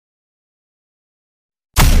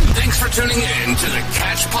tuning in to the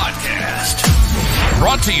Catch Podcast.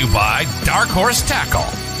 Brought to you by Dark Horse Tackle,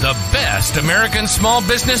 the best American small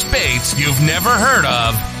business baits you've never heard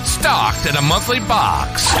of, stocked in a monthly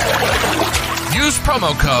box. Use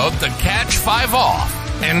promo code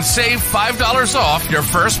TheCatch5OFF and save $5 off your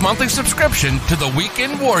first monthly subscription to the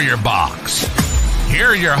Weekend Warrior Box. Here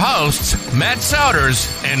are your hosts, Matt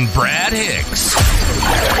Souders and Brad Hicks.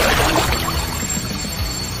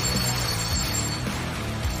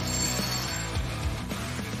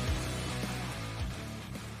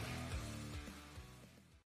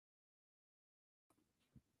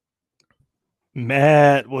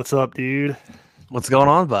 Matt, what's up, dude? What's going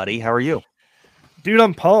on, buddy? How are you? Dude,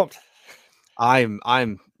 I'm pumped.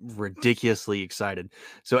 I'm ridiculously excited.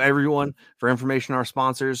 So everyone, for information on our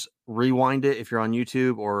sponsors, rewind it if you're on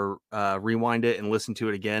YouTube, or rewind it and listen to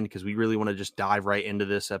it again, because we really want to just dive right into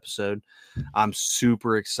this episode. I'm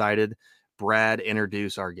super excited. Brad,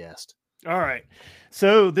 introduce our guest. All right.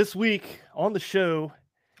 So this week on the show,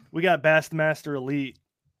 we got Bassmaster Elite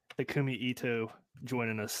Takumi Ito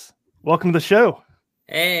joining us. Welcome to the show.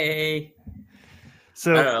 Hey.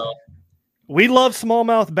 So Hello. we love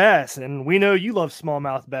smallmouth bass, and we know you love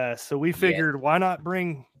smallmouth bass. So we figured, why not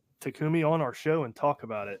bring Takumi on our show and talk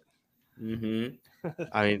about it? Mm-hmm.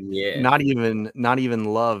 I mean, not even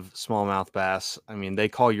love smallmouth bass. I mean, they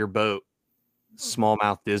call your boat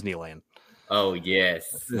Smallmouth Disneyland. Oh,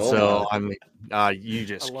 yes. So I mean,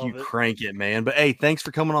 you crank it, man. But hey, thanks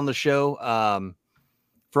for coming on the show.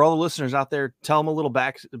 For all the listeners out there, tell them a little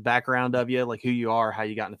background of you, like who you are, how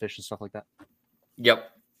you got into fishing, stuff like that. Yep.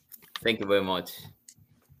 Thank you very much.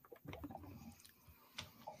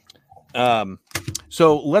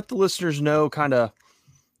 So let the listeners know, kind of,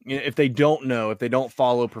 if they don't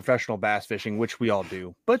follow professional bass fishing, which we all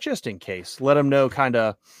do, but just in case, let them know kind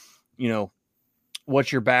of, what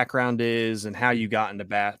your background is and how you got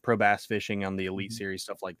into pro bass fishing on the Elite Series,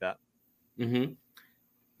 stuff like that. Mm-hmm.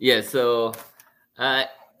 Yeah. So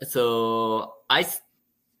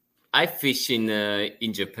I fish in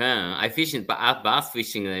Japan. I fish in bass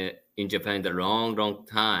fishing in Japan a long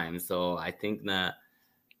time. So I think that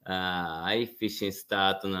I fishing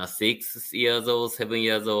start 6 years old, 7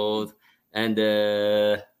 years old, and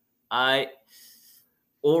I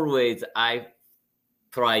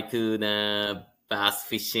try to bass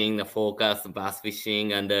fishing, focus bass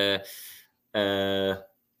fishing, and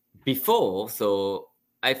before, so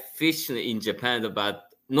I fished in Japan, but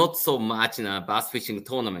not so much in a bass fishing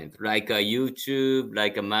tournament, like a YouTube,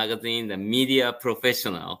 like a magazine, the media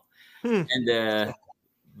professional. And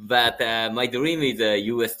but my dream is a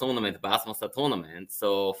US tournament, Bassmaster tournament.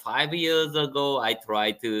 So 5 years ago, I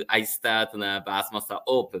start a Bassmaster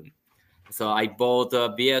Open. So I bought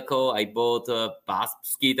a vehicle, I bought a bass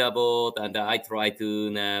skeeter boat, and I tried to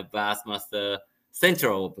Bassmaster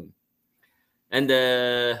Central Open.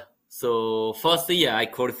 And so first year I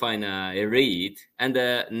qualified Elite, and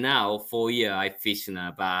now 4 year I fish in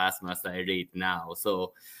a Bassmaster Elite now.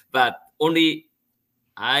 So, but only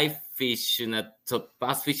I fish in a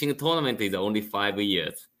bass fishing tournament is only 5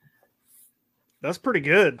 years. That's pretty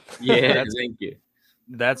good. Yeah, thank you.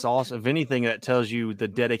 That's awesome. If anything, that tells you the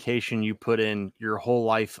dedication you put in your whole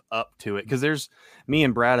life up to it. Because me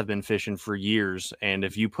and Brad have been fishing for years, and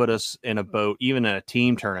if you put us in a boat, even in a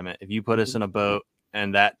team tournament, if you put us in a boat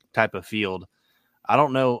and that type of field, I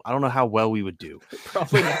don't know how well we would do.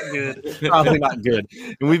 Probably not good. Probably not good.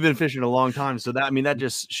 And we've been fishing a long time, so that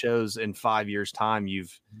just shows in 5 years' time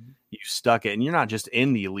you've stuck it, and you're not just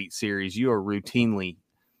in the Elite Series; you are routinely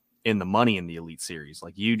in the money in the Elite Series.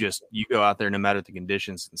 Like you go out there no matter the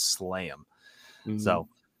conditions and slam. Mm-hmm. So,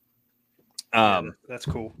 that's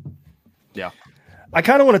cool. Yeah, I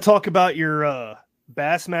kind of want to talk about your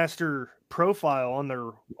Bassmaster profile on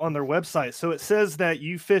their website. So it says that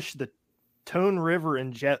you fish the Tone River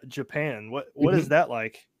in Japan. What is that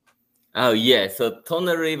like? Oh yeah, so Tone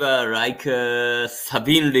River like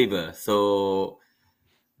Sabine River. So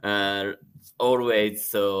always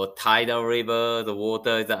so tidal river. The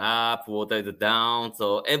water is up, water is down.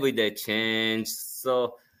 So every day change.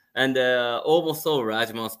 So and almost so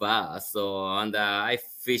largemouth bass. So and I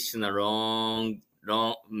fish in a long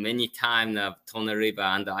many times Tone River,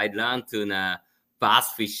 and I learned to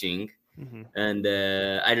bass fishing. Mm-hmm. And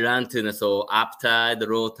I learned to so up tide,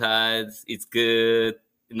 low tides, it's good,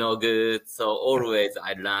 no good. So always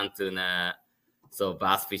I learned to so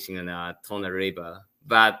bass fishing in Tone River,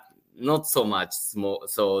 but not so much small.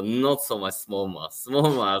 So not so much smallmouth.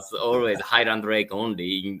 Smallmouth always Highland Lake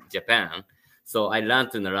only in Japan. So I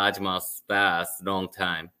learned to largemouth bass long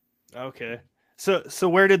time. Okay. So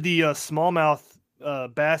where did the smallmouth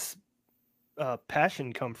bass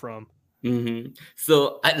passion come from?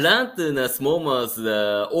 So I learned in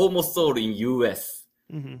smallmouth almost all in US.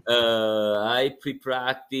 I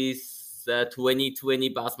pre-practice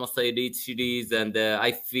 2020 Bassmaster Elite Series, and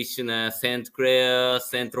I fish in St. Clair,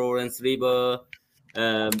 St. Lawrence River,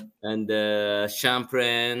 and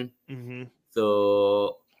Champlain.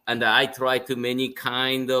 So, and I try to many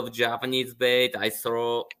kind of Japanese bait. I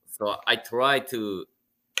try to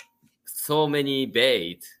so many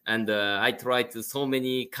bait, and I try to so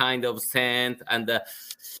many kind of scent, and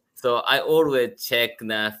so I always check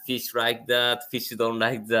the fish like that, fish don't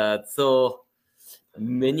like that. So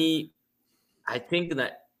many, I think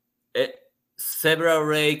that several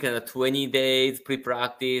lake and 20 days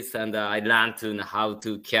pre-practice, and I learned to know how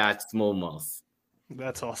to catch smallmouth.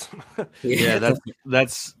 That's awesome. Yeah,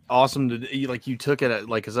 that's awesome. Like you took it at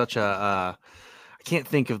like such a I can't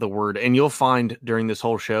think of the word, and you'll find during this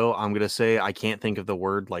whole show, I'm going to say I can't think of the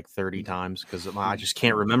word like 30 times because I just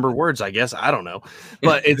can't remember words, I guess. I don't know.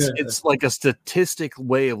 But it's like a statistic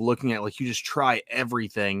way of looking at, like, you just try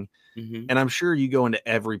everything. And I'm sure you go into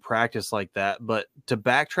every practice like that. But to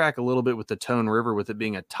backtrack a little bit with the Tone River, with it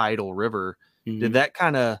being a tidal river, did that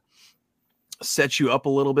kind of set you up a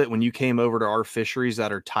little bit when you came over to our fisheries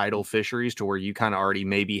that are tidal fisheries, to where you kind of already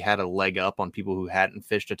maybe had a leg up on people who hadn't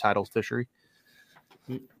fished a tidal fishery?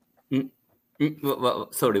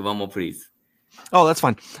 Sorry, one more, please. Oh, that's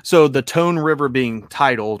fine. So the Tone River being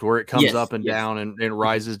tidaled, where it comes up and down and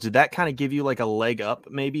rises, did that kind of give you like a leg up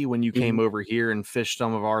maybe when you came over here and fished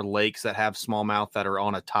some of our lakes that have smallmouth that are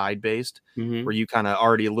on a tide based? Were you kind of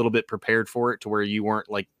already a little bit prepared for it to where you weren't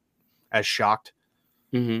like as shocked?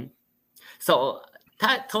 So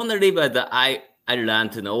Tone River, I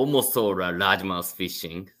learned almost all largemouth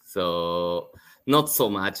fishing. So not so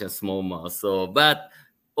much a smallmouth. So, but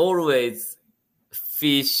always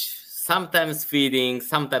fish, sometimes feeding,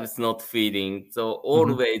 sometimes not feeding. So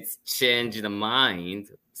always change the mind.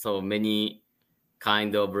 So many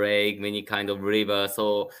kind of lake, many kind of river.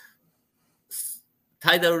 So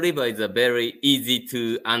tidal river is a very easy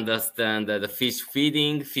to understand the fish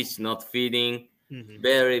feeding, fish not feeding.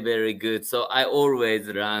 Very, very good. So I always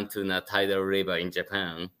run to the tidal river in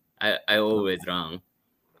Japan. I always run.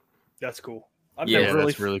 That's cool.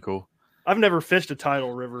 That's really cool. I've never fished a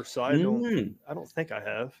tidal river, so I don't think I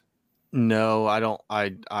have. No, I don't.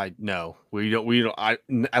 No, we don't.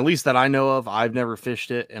 At least that I know of, I've never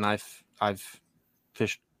fished it, and I've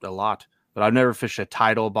fished a lot, but I've never fished a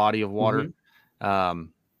tidal body of water.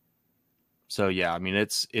 So yeah, I mean,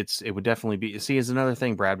 it would definitely be. See, is another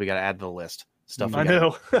thing, Brad. We got to add to the list. Stuff I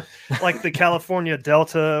know, like the California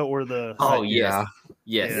Delta or the. Oh yes.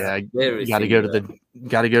 Yeah. Got to go to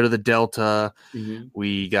the Delta.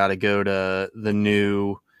 We got to go to the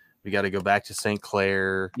New. We got to go back to St.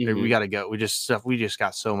 Clair. We got to go. We just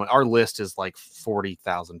got so much. Our list is like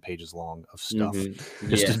 40,000 pages long of stuff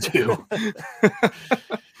just to do.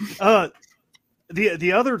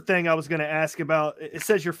 The other thing I was going to ask about, it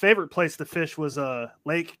says your favorite place to fish was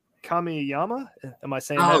Lake Kameyama. Am I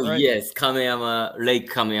saying that right? Oh yes, Lake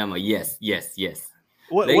Kameyama. Yes.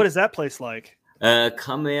 What is that place like?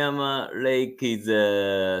 Kameyama Lake is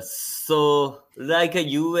so like a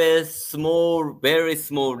U.S. very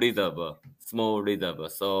small reservoir.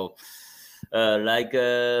 So like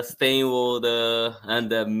stain water,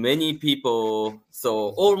 and many people. So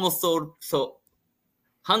almost all, so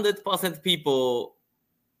 100% people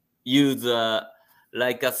use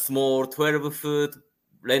like a small 12-foot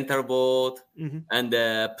rental boat and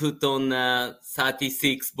put on a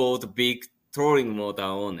 36-boat big trolling motor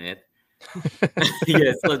on it.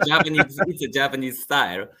 Yes, so it's a Japanese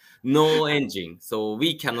style, no engine. So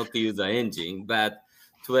we cannot use an engine, but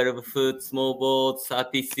 12-foot small boat,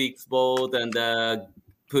 36 boat, and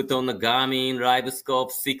put on a Garmin live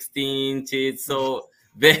scope 16 inches. So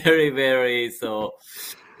very, very, so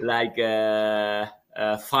like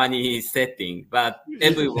funny setting, but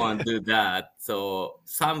everyone do that. So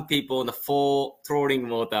some people on the 4 trolling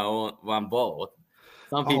motor on one boat.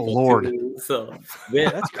 Some people Lord. do. So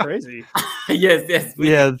that's crazy. yes.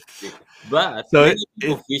 Yeah. But So many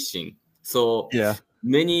people fishing. So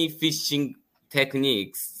many fishing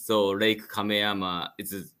techniques. So Lake Kameyama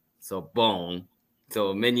is so born.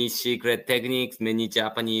 So many secret techniques, many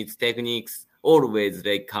Japanese techniques. Always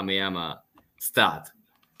Lake Kameyama start.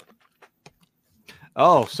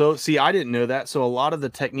 Oh, so see, I didn't know that. So a lot of the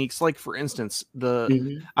techniques, like for instance,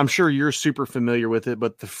 I'm sure you're super familiar with it,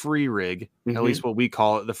 but the free rig, at least what we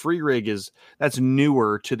call it, the free rig that's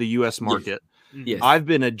newer to the U.S. market. Yes. I've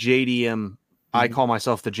been a JDM. I call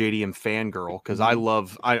myself the JDM fangirl because I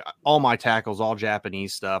love all my tackles, all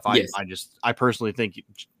Japanese stuff. I personally think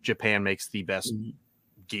Japan makes the best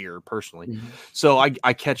gear personally. Mhm. So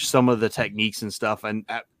I catch some of the techniques and stuff. And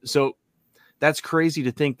so that's crazy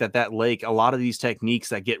to think that lake, a lot of these techniques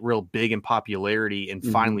that get real big in popularity and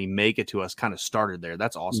finally make it to us kind of started there.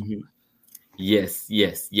 That's awesome. Yes.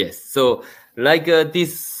 So like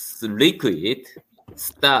this liquid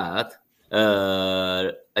start,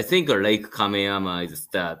 I think Lake Kameyama is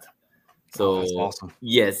start. So that's awesome.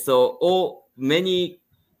 Yes. So many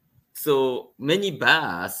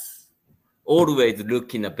bass always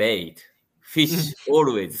look in a bait. Fish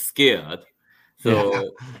always scared.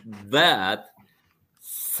 So that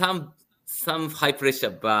some high pressure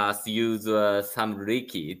bass use some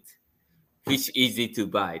liquid, fish easy to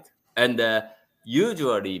bite. And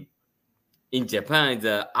usually in Japan,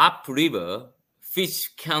 the upriver, fish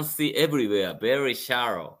can see everywhere, very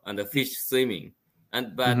shallow, and the fish swimming,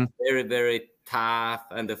 but very very tough,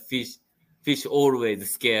 and the fish always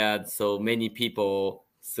scared. So many people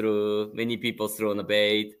throw on the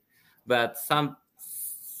bait, but some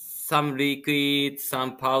liquid,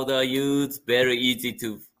 some powder used, very easy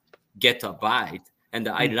to get a bite. And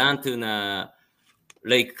I learned to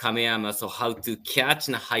Lake Kameyama, so how to catch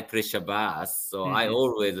a high pressure bass. So I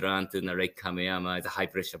always run to the Lake Kameyama as a high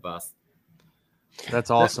pressure bass. That's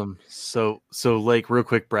awesome. So Lake, real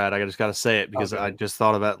quick, Brad, I just got to say it because I just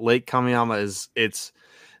thought about Lake Kameyama it's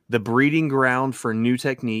the breeding ground for new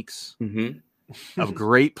techniques, a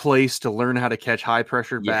great place to learn how to catch high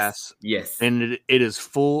pressure bass. Yes. And it is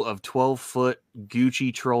full of 12-foot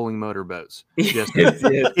Gucci trolling motorboats. Just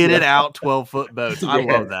it out 12-foot boats. I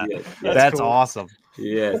love that. That's cool. Awesome.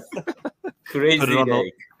 Yes. Crazy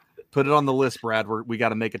lake. Put it on the list, Brad. We got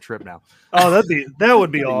to make a trip now. Oh, that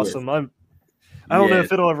would be awesome. I don't know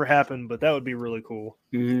if it'll ever happen, but that would be really cool.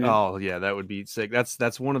 Oh yeah, that would be sick.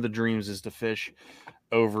 That's one of the dreams, is to fish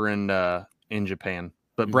over in Japan.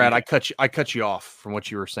 But Brad, I cut you off from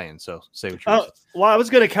what you were saying. So say what you were saying. Well, I was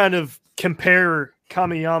going to kind of compare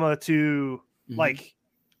Kameyama to like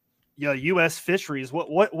U.S. fisheries.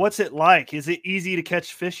 What's it like? Is it easy to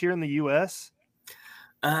catch fish here in the U.S.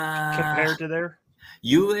 compared to there?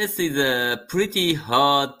 U.S. is pretty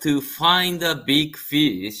hard to find a big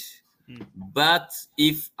fish, but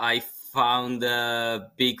if I found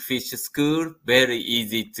a big fish school, very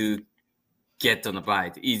easy to get on a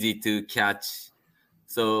bite, easy to catch.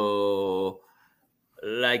 So,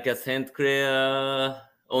 like a St. Clair,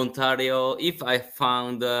 Ontario, if I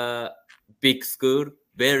found a big school,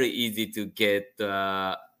 very easy to get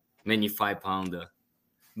many 5-pounder,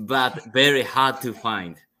 but very hard to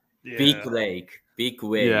find. Big lake, big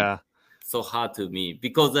wave, so hard to me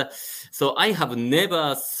because so I have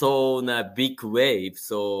never saw a big wave.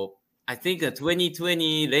 So I think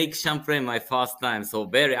 2020 Lake Champlain my first time.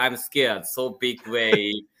 So I'm scared. So big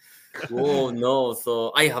wave. Oh no!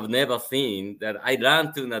 So I have never seen that. I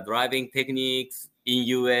learned to the driving techniques in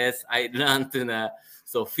US. I learned to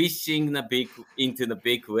fishing into the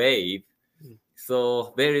big wave.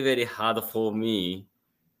 So very very hard for me.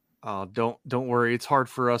 Oh, don't worry. It's hard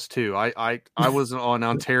for us too. I wasn't on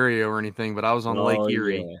Ontario or anything, but I was on Lake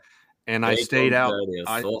Erie, and I stayed out.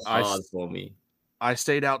 So hard for me. I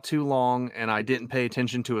stayed out too long, and I didn't pay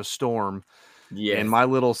attention to a storm. Yes. And my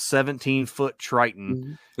little 17-foot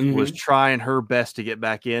Triton was trying her best to get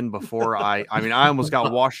back in before I almost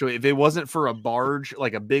got washed away. If it wasn't for a barge,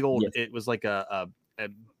 like a big old, it was like a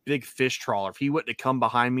big fish trawler. If he wouldn't have come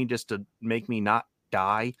behind me just to make me not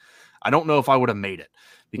die, I don't know if I would have made it,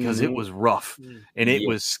 because it was rough and it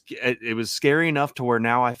was scary enough to where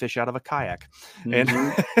now I fish out of a kayak. And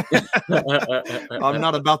I'm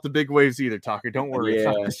not about the big waves either, Tucker. Don't worry. It's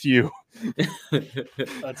not just you.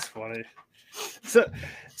 That's funny.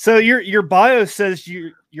 So your bio says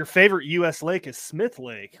your favorite U.S. lake is Smith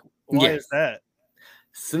Lake. Why is that?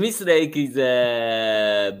 Smith Lake is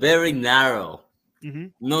very narrow,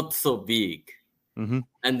 not so big,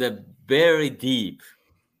 and very deep.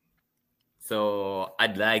 So I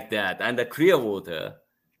like that, and the clear water.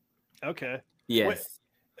 Okay. Yes.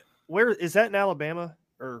 Where is that in Alabama?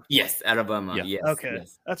 Or yes, Alabama. Yeah. Yes. Okay,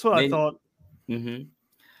 yes. That's what I thought.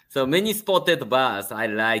 So many spotted bass, I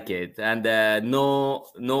like it, and no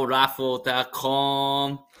rough water,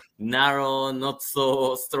 calm, narrow, not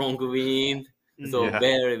so strong wind. So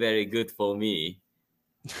very very good for me.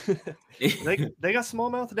 They got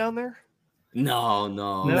smallmouth down there? No.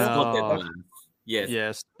 Spotted bass. Yes.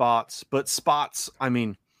 Yeah, spots. But spots,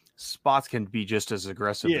 spots can be just as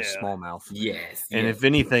aggressive as smallmouth. Yes. And if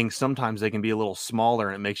anything, sometimes they can be a little smaller,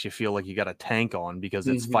 and it makes you feel like you got a tank on, because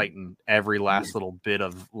it's fighting every last little bit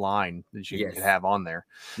of line that you could have on there.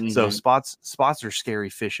 So spots are scary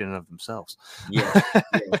fish in and of themselves. Yes.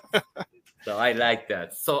 So I like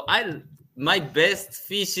that. So my best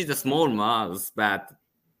fish is a smallmouth, but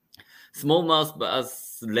smallmouth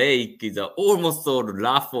bass lake is almost all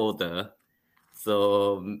rough water.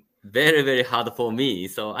 So very, very hard for me.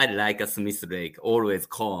 So I like a Smith Lake, always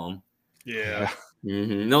calm. Yeah.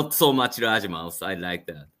 Not so much largemouth. I like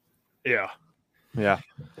that. Yeah.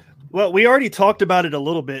 Well, we already talked about it a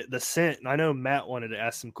little bit, the scent. And I know Matt wanted to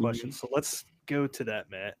ask some questions. So let's go to that,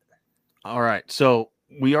 Matt. All right. So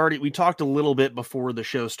we talked a little bit before the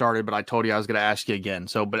show started, but I told you I was going to ask you again.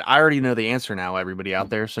 So, but I already know the answer now, everybody out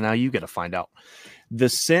there. So now you get to find out. The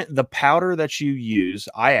scent, the powder that you use,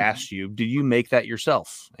 I asked you, do you make that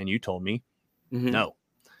yourself? And you told me no.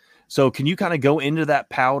 So can you kind of go into that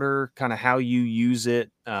powder, kind of how you use it,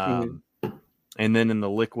 and then in the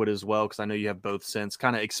liquid as well? Because I know you have both scents.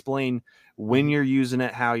 Kind of explain when you're using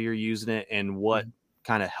it, how you're using it, and what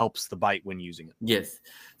kind of helps the bite when using it. Yes.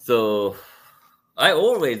 So I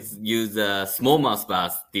always use smallmouth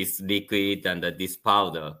bass, this liquid and this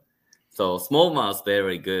powder. So smallmouth,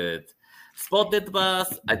 very good. Spotted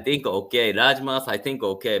bass, I think okay. Largemouth, I think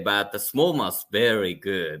okay. But the smallmouth, very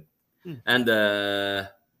good. And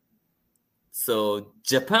so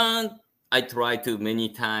Japan, I try to many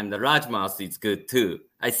times. The largemouth is good too.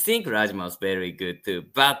 I think largemouth very good too.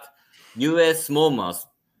 But US smallmouth,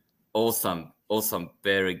 awesome,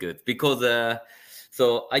 very good. Because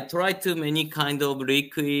so I try to many kind of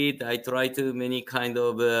liquid. I try to many kind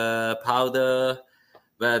of powder.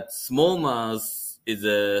 But smallmouth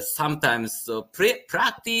is sometimes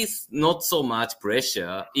practice, not so much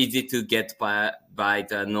pressure, easy to get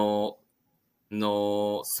bite, no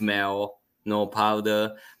smell, no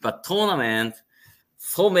powder. But tournament,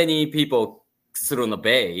 so many people throw the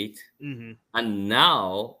bait, and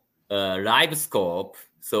now live scope,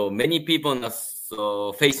 so many people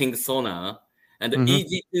are facing sonar, and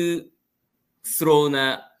easy to throw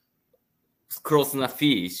cross the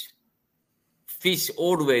fish. Fish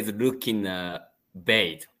always looking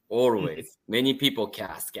bait, always. Many people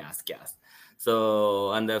cast.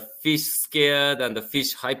 So, and the fish scared and the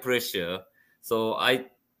fish high pressure. So I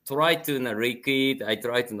try to in the liquid, I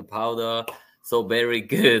try to in the powder. So very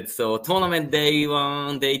good. So tournament day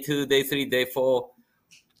 1, day 2, day 3, day 4,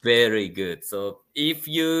 very good. So if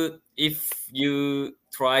you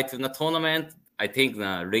try to in the tournament, I think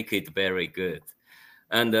the liquid very good.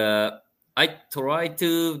 And I try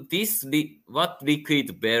to what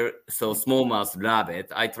liquid bear, so smallmouth love it.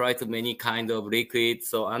 I try to many kind of liquid.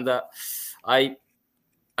 So and I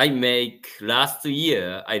make last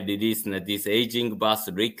year I released this aging bass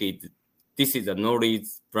liquid. This is a Norwich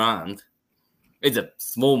brand. It's a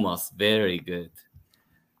smallmouth, very good.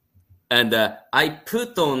 And I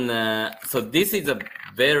put on. So this is a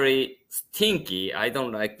very stinky. I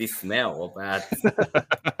don't like this smell, but.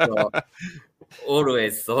 So,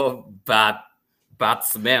 always so bad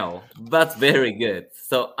smell, but very good.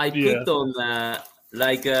 So I put on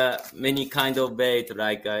like many kind of bait,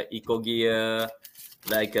 like eco gear,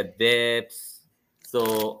 like a depth.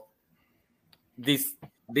 So this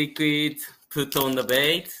liquid put on the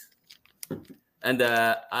bait, and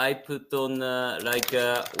I put on like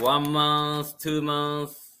 1 month, 2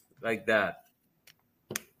 months, like that.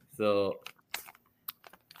 So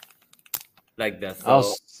like that.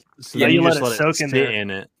 So. So yeah, you just let it soak in there.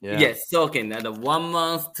 In it. Yeah. Yes, soak in. And 1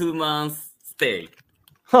 month, 2 months stay.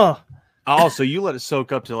 Huh. Oh, so you let it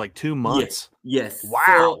soak up to like 2 months. Yes. Wow.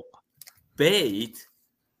 So bait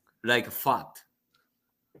like fat.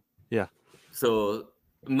 Yeah. So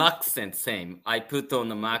max scent same. I put on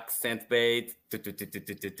the max scent bait.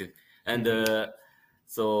 And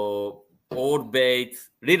so old bait,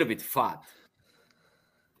 little bit fat.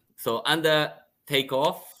 So and take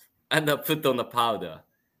off and put on the powder.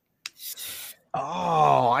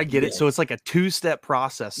 Oh, I get it. So it's like a 2-step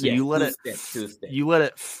process. So you let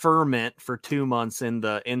it ferment for 2 months in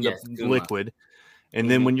the liquid. And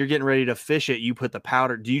then when you're getting ready to fish it, you put the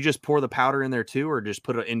powder. Do you just pour the powder in there too, or just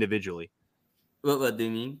put it individually? What do you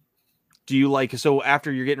mean? Do you so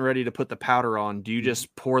after you're getting ready to put the powder on, do you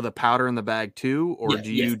just pour the powder in the bag too, or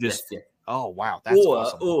do you just? Yes. Oh wow, that's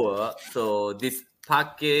awesome. Or so this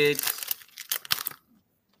package.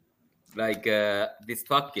 Like this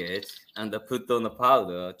package, and put on the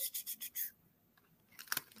powder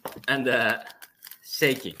and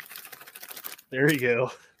shake it. There you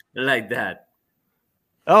go. Like that.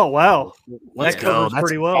 Oh wow, Let's go. That's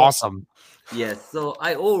pretty well. Awesome. Yes. So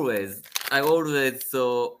I always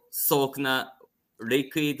so soak the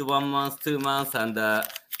liquid 1 month, 2 months, and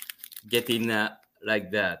get in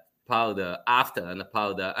like that powder after and the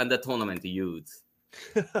powder and the tournament use.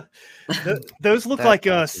 Those look like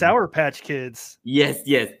Sour Patch Kids. Yes.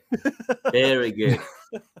 Very good.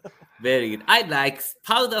 Very good. I like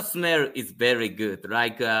powder smell is very good,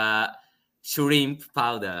 like shrimp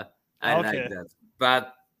powder. I like that.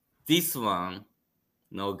 But this one,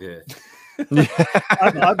 no good.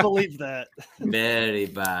 I believe that. Very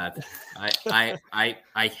bad.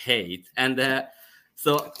 I hate. And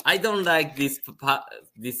so I don't like this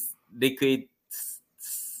liquid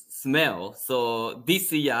smell. So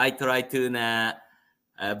this year I try to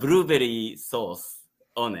blueberry sauce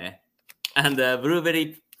on it. And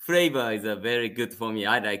blueberry flavor is very good for me.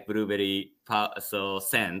 I like blueberry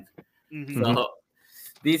scent. Mm-hmm. So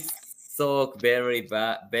this very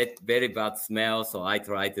bad smell. So I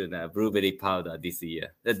try to blueberry powder this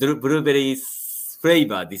year. The blueberry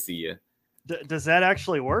flavor this year. Does that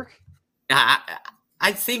actually work?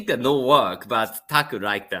 I think that no work, but Taku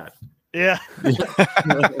like that. Yeah.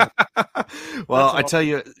 Well, I tell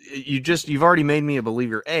you, you've already made me a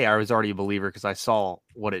believer. I was already a believer because I saw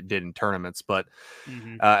what it did in tournaments. But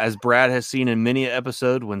as Brad has seen in many an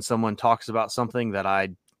episode, when someone talks about something that I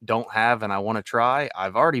don't have and I want to try,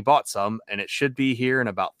 I've already bought some, and it should be here in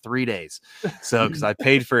about 3 days. So, because I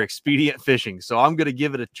paid for expedient fishing, so I'm going to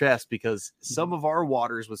give it a test because some of our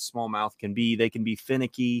waters with smallmouth can be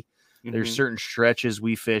finicky. There's certain stretches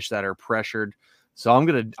we fish that are pressured. So I'm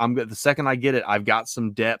gonna the second I get it, I've got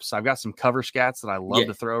some depths. I've got some cover scats that I love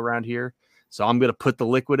to throw around here. So I'm gonna put the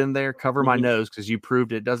liquid in there, cover my nose because you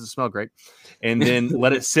proved it doesn't smell great, and then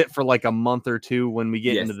let it sit for like a month or two when we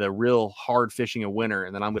get into the real hard fishing of winter,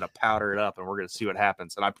 and then I'm gonna powder it up and we're gonna see what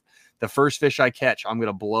happens. And the first fish I catch, I'm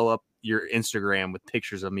gonna blow up your Instagram with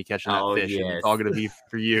pictures of me catching that fish, and it's all gonna be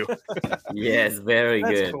for you. Yes, very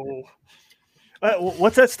That's good. Cool.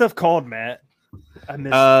 What's that stuff called, Matt? I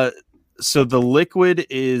missed it. So the liquid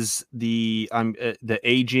is the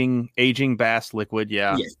aging bass liquid,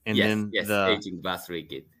 then the aging bass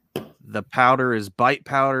liquid. The powder is bite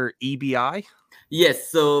powder EBI.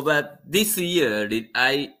 Yes, so but this year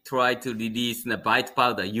I tried to release the bite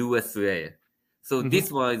powder USA. So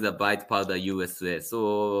this one is a bite powder USA.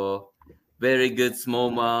 So very good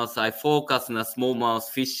smallmouth. I focus on the smallmouth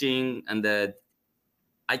fishing, and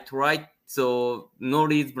I tried. So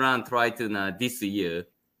Norris brand tried to this year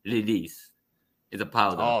release is a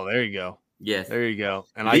powder. Oh, there you go. Yes, there you go.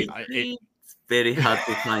 And it's very hard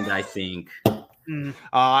to find, I think.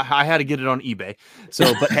 I had to get it on eBay.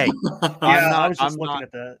 So, but hey, I was just looking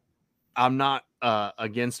at that. I'm not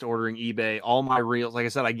against ordering eBay. All my reels, like I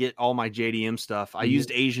said, I get all my JDM stuff. I used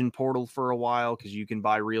Asian Portal for a while because you can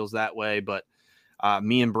buy reels that way. But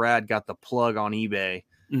me and Brad got the plug on eBay.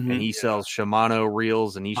 And he sells Shimano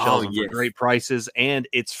reels, and he sells them for great prices. And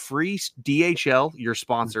it's free DHL, your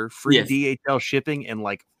sponsor, free DHL shipping in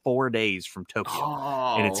like 4 days from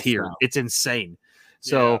Tokyo, and it's here. Wow. It's insane.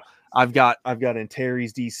 So I've got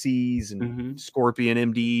Antares DCs and Scorpion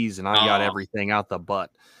MDs, and I've got everything out the butt.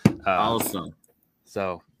 Awesome.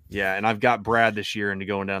 So yeah, and I've got Brad this year into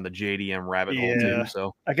going down the JDM rabbit hole too.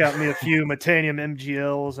 So I got me a few Metanium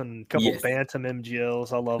MGLs and a couple Bantam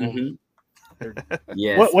MGLs. I love them.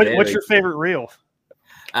 Yes. What's your favorite reel?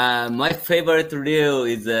 My favorite reel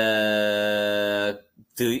is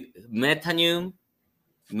Metanium.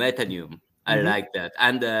 I like that.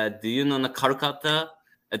 And do you know the Calcutta?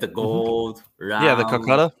 The gold round. Yeah, the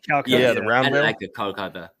Calcutta. Yeah, the round. I like the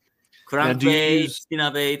Calcutta. Crankbait,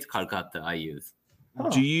 spinnerbait, Calcutta. I use.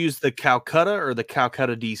 Do you use the Calcutta or the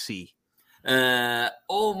Calcutta DC?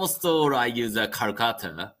 Almost all I use a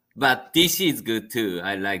Calcutta, but DC is good too.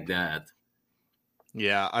 I like that.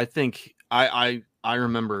 Yeah, I think I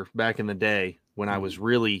remember back in the day when I was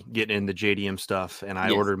really getting into JDM stuff, and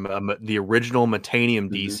I ordered the original Metanium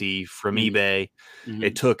DC from eBay.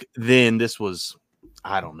 It took this was,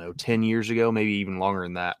 I don't know, 10 years ago, maybe even longer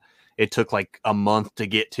than that. It took like a month to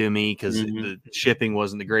get to me because the shipping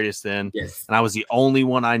wasn't the greatest then. Yes. And I was the only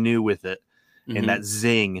one I knew with it, and that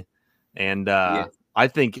zing. And I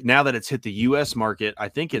think now that it's hit the U.S. market, I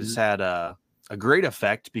think it's had a great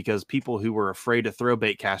effect because people who were afraid to throw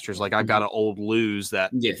bait casters, like I've got an old Lose that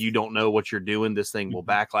if you don't know what you're doing, this thing will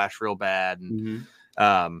backlash real bad. And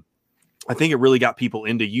I think it really got people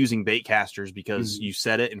into using bait casters because you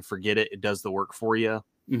set it and forget it. It does the work for you.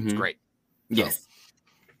 It's great. Yes.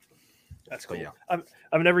 That's cool. Yeah.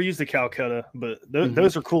 I've never used the Calcutta, but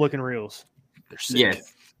those are cool looking reels. They're sick.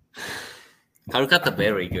 Yes. Calcutta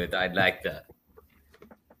very good. I like that.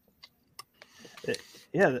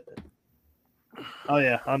 Yeah. Oh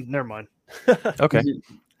yeah. Never mind. Okay.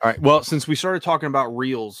 All right. Well, since we started talking about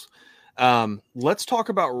reels, let's talk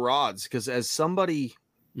about rods, because as somebody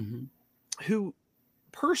who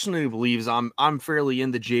personally believes I'm fairly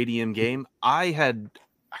in the JDM game, I had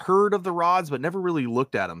heard of the rods but never really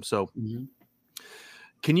looked at them. So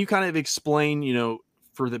can you kind of explain,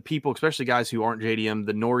 for the people, especially guys who aren't JDM,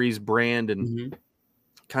 the Norris brand, and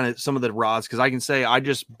kind of some of the rods, because I can say I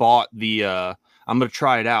just bought the I'm going to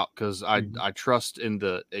try it out because I trust in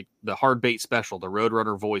the hard bait special, the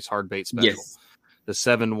Roadrunner Voice hard bait special, the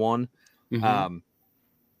 7-1.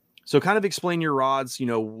 So kind of explain your rods,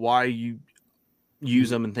 why you use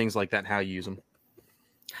them and things like that, and how you use them.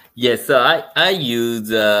 Yes, so I use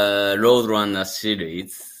Roadrunner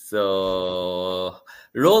series. So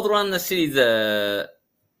Roadrunner series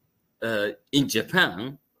in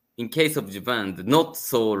Japan, in case of Japan, not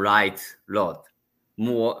so light rod,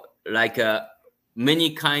 more like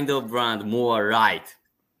many kind of brand, more light,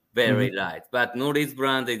 very light. But Norris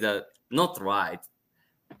brand is not light,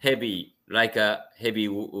 heavy, like a heavy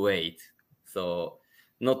weight. So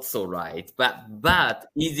not so light, but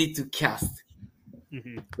easy to cast.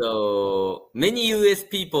 So many US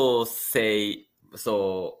people say,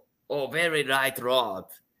 very light rod.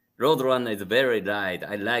 Roadrunner is very light.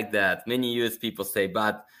 I like that. Many US people say,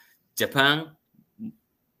 but Japan,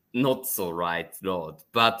 not so light rod,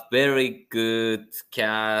 but very good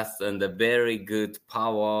cast and a very good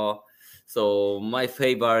power. So my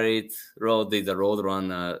favorite rod is a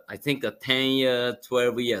Roadrunner. I think 10 years,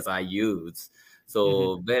 12 years I use.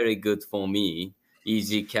 So very good for me.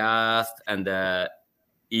 Easy cast and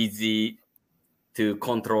easy to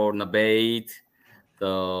control the bait.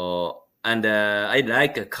 So and I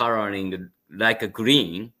like a coloring like a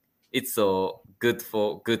green. It's so good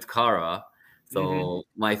for good color. So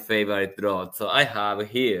my favorite rod. So I have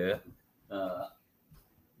here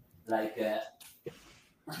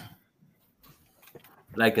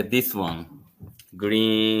like this one,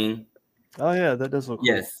 green. Oh yeah, that does look cool.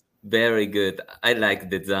 Yes, very good. I like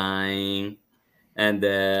design, and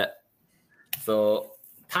so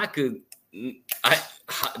Taku, I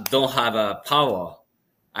don't have a power.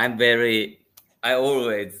 I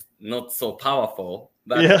always not so powerful,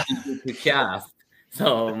 but easy to cast.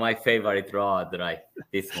 So my favorite rod, like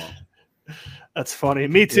this one. That's funny.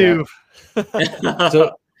 Me too.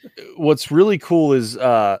 So what's really cool is,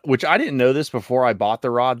 which I didn't know this before I bought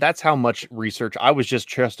the rod. That's how much research I was just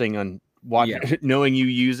trusting on knowing you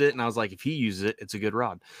use it, and I was like, if he uses it, it's a good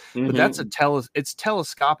rod. But that's it's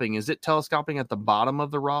telescoping. Is it telescoping at the bottom of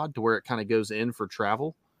the rod to where it kind of goes in for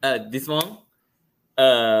travel? This one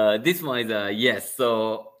is yes.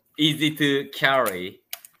 So easy to carry.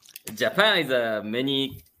 Japan is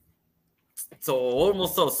many, so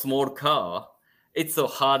almost a small car. It's so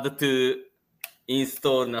hard to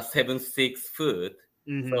install a 7.6 foot.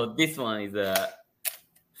 So this one is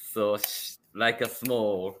like a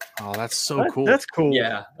small. Oh, that's so cool. That's cool.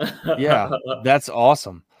 Yeah. Yeah, that's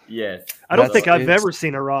awesome. Yes. I don't think I've ever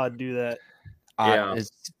seen a rod do that.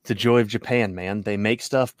 It's the joy of Japan, man. They make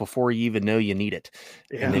stuff before you even know you need it,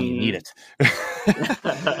 and then you need it.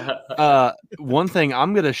 One thing,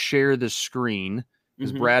 I'm going to share the screen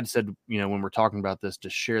because Brad said, when we're talking about this, to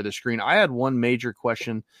share the screen. I had one major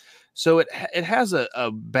question. So it has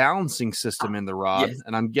a balancing system in the rod,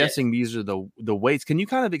 and I'm guessing these are the weights. Can you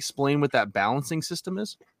kind of explain what that balancing system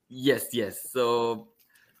is? Yes. So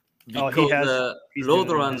because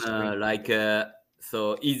Roadrunner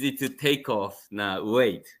so easy to take off now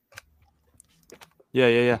weight.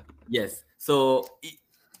 Yeah. Yes. So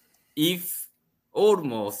if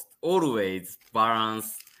almost always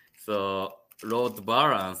balance, so rod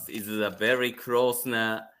balance is very close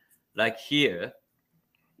now, like here.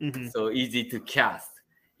 So easy to cast.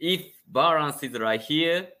 If balance is right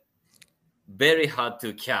here, very hard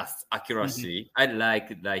to cast accuracy. I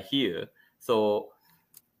like here. So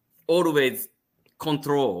always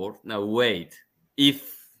control the weight.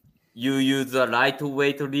 If you use a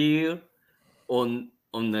lightweight reel on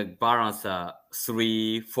the balance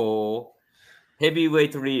 3, 4,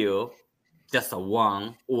 heavyweight reel just a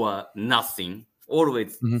 1 or nothing.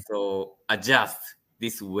 Always so adjust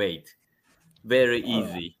this weight. Very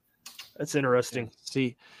easy. That's interesting.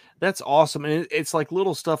 See, that's awesome. And it's like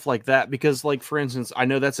little stuff like that because, like, for instance, I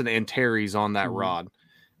know that's an Antares on that rod.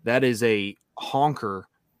 That is a honker,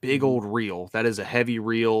 big old reel. That is a heavy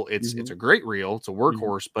reel. It's a great reel. It's a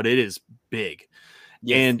workhorse, but it is big.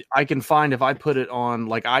 Yes. And I can find if I put it on,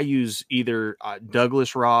 like I use either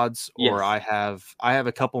Douglas rods or I have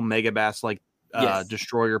a couple Megabass like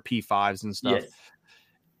Destroyer P5s and stuff. Yes.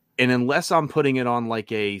 And unless I'm putting it on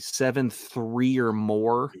like a 7.3 or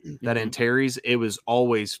more, that Antares, it was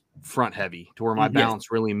always front heavy to where my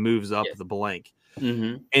balance really moves up the blank.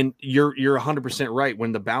 And you're 100% right.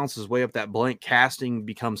 When the balance is way up that blank, casting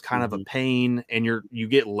becomes kind of a pain, and you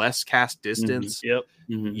get less cast distance.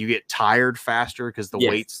 You get tired faster because the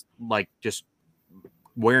weight's like just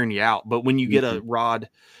wearing you out. But when you get a rod,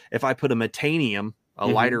 if I put a Metanium, a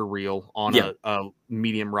lighter reel on a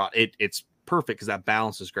medium rod, it's perfect because that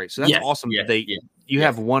balance is great. So that's awesome. you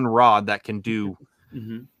have one rod that can do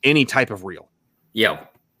any type of reel. Yeah.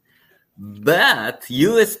 But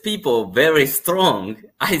US people very strong.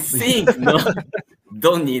 I think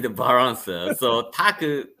don't need a balancer. So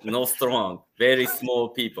Taku no strong, very small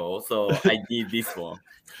people. So I did this one.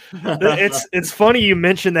 It's funny you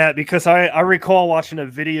mentioned that because I recall watching a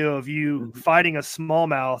video of you fighting a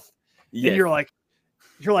smallmouth, and you're like,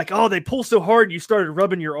 oh, they pull so hard you started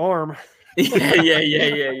rubbing your arm.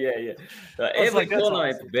 Yeah. Every corner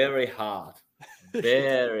awesome. is very hard.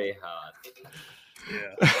 Very hard.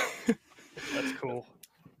 Yeah. That's cool.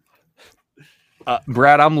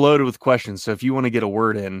 Brad, I'm loaded with questions, so if you want to get a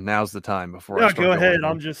word in, now's the time before I start go ahead. in.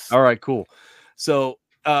 I'm just all right, cool. So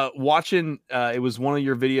watching it was one of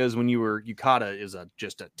your videos when you caught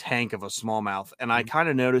just a tank of a smallmouth, and I kind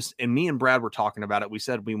of noticed, and me and Brad were talking about it. We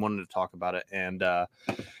said we wanted to talk about it, and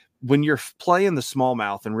when you're playing the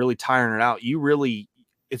smallmouth and really tiring it out,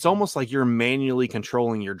 it's almost like you're manually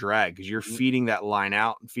controlling your drag because you're feeding that line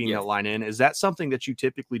out and feeding that line in. Is that something that you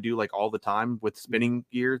typically do like all the time with spinning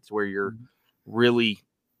gear, where you're really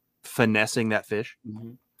finessing that fish?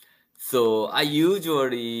 So I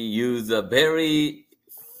usually use a very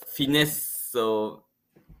finesse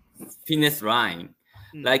line.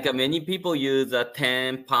 Like many people use a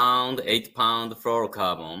 10-pound, 8-pound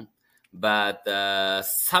fluorocarbon, but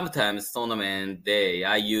sometimes tournament day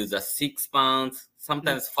I use a 6 pounds,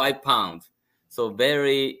 sometimes 5 pounds. So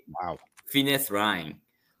very finesse line.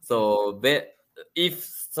 So if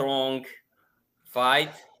strong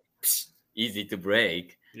fight, easy to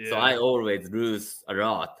break. So I always lose a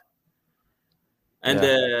lot.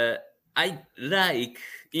 And I like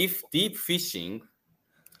if deep fishing.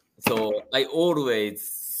 So I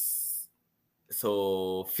always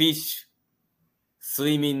fish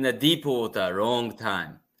swim in the deep water long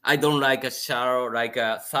time. I don't like a shallow, like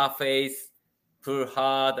a surface pull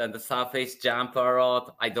hard and the surface jump a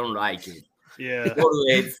lot. I don't like it. Yeah.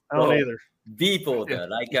 Always I don't either. Deep water,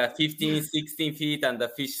 like 15, 16 feet, and the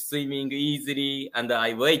fish swimming easily, and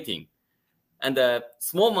I waiting. And the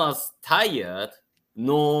smallmouth tired,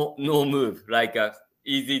 no move, like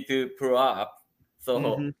easy to pull up.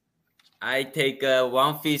 So I take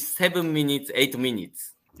one fish 7 minutes, 8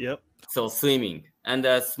 minutes. Yep. So swimming, and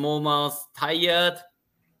the smallmouth tired.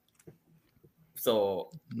 So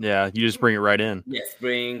yeah, you just bring it right in. Yes,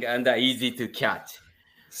 bring and easy to catch.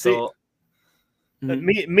 So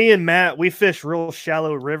me and Matt, we fish real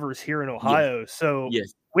shallow rivers here in Ohio. So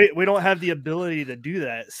we don't have the ability to do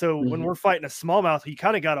that. So when we're fighting a smallmouth, you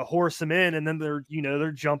kind of got to horse them in, and then they're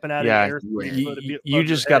jumping out of the air. You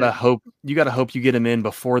just got to hope you get them in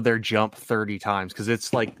before their jump 30 times, because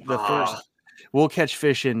it's like the first. We'll catch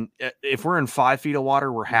fish if we're in 5 feet of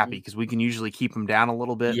water, we're happy because we can usually keep them down a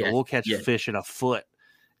little bit. But we'll catch fish in a foot,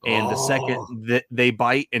 and the second that they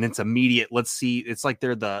bite and it's immediate. Let's see, it's like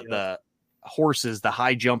they're the horses, the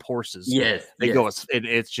high jump horses. They go.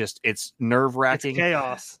 It's nerve wracking. It's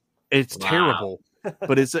chaos. It's terrible.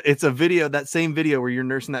 But it's a video, that same video where you're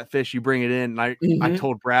nursing that fish, you bring it in, and I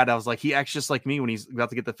told Brad, I was like, he acts just like me when he's about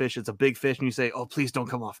to get the fish. It's a big fish, and you say, "Oh, please don't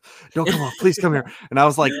come off, please come here." And I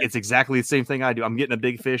was like, it's exactly the same thing I do. I'm getting a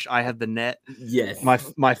big fish, I have the net,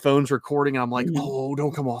 my phone's recording, and I'm like, "Oh,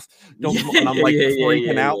 don't come off, don't come off." And I'm like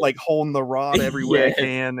freaking out, like holding the rod every way I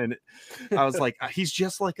can, and I was like, he's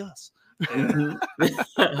just like us.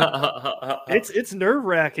 It's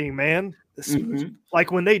nerve-wracking, man.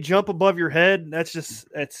 Like when they jump above your head, that's just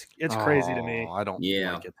it's crazy to me. I don't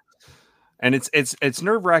like it. And it's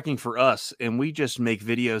nerve-wracking for us, and we just make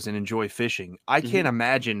videos and enjoy fishing. I can't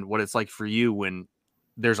imagine what it's like for you when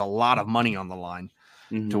there's a lot of money on the line,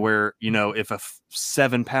 to where, if a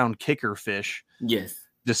 7-pound kicker fish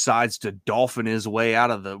decides to dolphin his way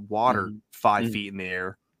out of the water 5 feet in the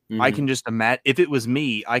air. I can just imagine, if it was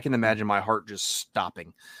me, I can imagine my heart just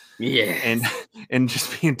stopping. And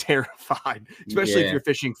just being terrified, especially if you're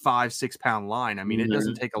fishing 5-6 pound line. I mean, it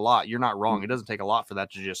doesn't take a lot. You're not wrong. It doesn't take a lot for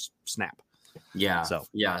that to just snap.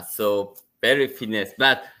 So very finesse.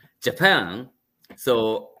 But Japan,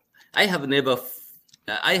 so I have not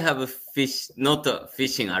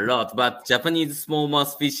fishing a lot, but Japanese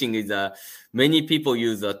smallmouth fishing is many people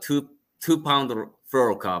use a 2-pound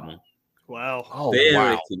fluorocarbon. Wow.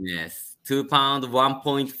 Very finesse. 2 pound,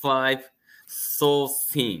 1.5, so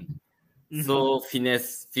thin. So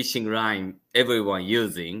finesse fishing line everyone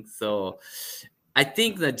using. So I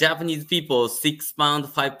think the Japanese people 6 pound,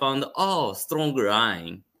 5 pound, strong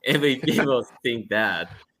line. Every people think that.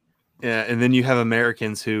 Yeah, and then you have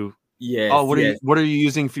Americans who what are you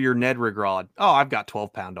using for your Ned rig rod? Oh, I've got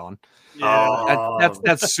 12-pound on.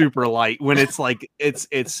 That's super light when it's like it's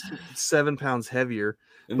 7 pounds heavier.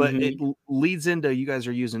 but it leads into you guys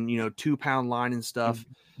are using 2-pound line and stuff.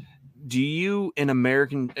 Do you in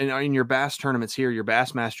your bass tournaments here, your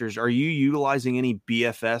Bassmasters, are you utilizing any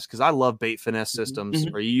BFS? Because I love bait finesse systems.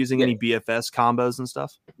 Are you using any BFS combos and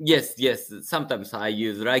stuff? Yes. Sometimes I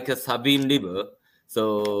use like a Sabine River.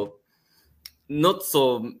 So not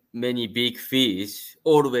so many big fish.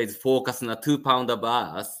 Always focus on a 2-pounder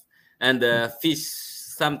bass, and fish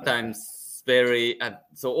sometimes very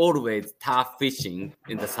so always tough fishing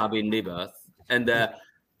in the Sabine River, and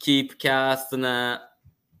keep cast on a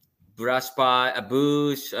brush by a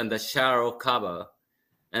bush and a shallow cover,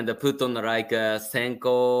 and put on like a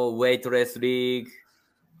Senko weightless rig.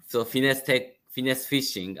 So finesse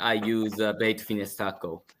fishing, I use bait finesse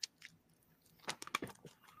tackle.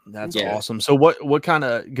 That's awesome. So what kind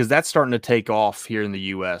of, because that's starting to take off here in the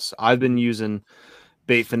US. I've been using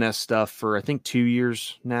bait finesse stuff for I think 2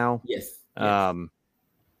 years now. Yes. And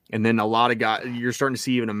then a lot of guys, you're starting to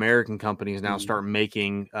see even American companies now start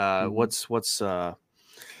making what's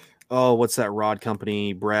that rod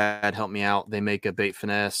company? Brad, help me out. They make a bait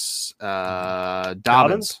finesse.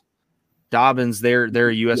 Dobbins. They're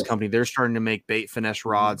a US company. They're starting to make bait finesse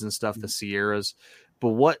rods and stuff, the Sierras. But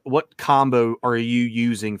what combo are you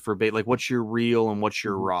using for bait? Like, what's your reel and what's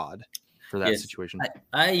your rod for that situation?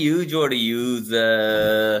 I usually use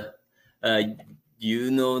the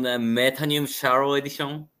Metanium Shallow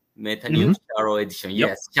Edition. Shallow Edition. Yep.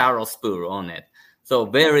 Yes, shallow spool on it. So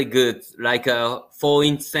very good, like a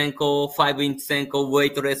 4-inch Senko, 5-inch Senko,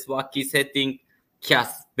 weightless wacky setting,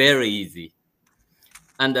 cast very easy.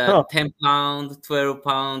 And 10-pound,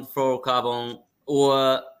 12-pound fluorocarbon,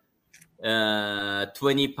 or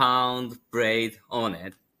 20-pound braid on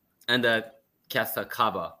it, and cast a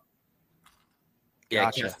cover. Yeah,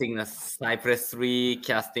 Gotcha. Casting a cypress tree,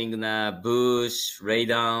 casting a bush, lay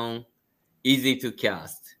down, easy to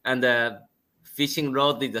cast. And fishing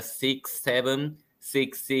rod is a 6'7",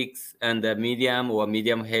 6'6", and medium or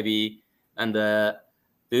medium heavy. And do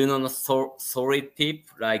you know the solid tip?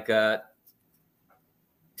 Like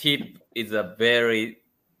tip is a very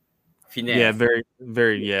finesse. Yeah, very,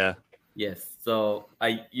 very, yeah. Yes, so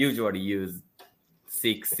I usually use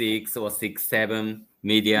 6'6" or 6'7"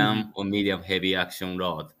 medium or medium heavy action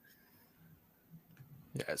rod.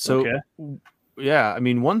 Yeah. So, I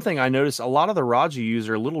mean, one thing I noticed, a lot of the rods you use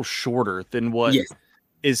are a little shorter than what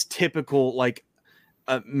is typical. Like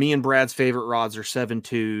me and Brad's favorite rods are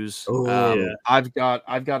 7.2s. I've got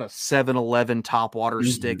a 7-11 top water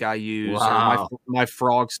stick I use. Wow. Or my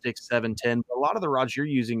frog stick 710. But a lot of the rods you're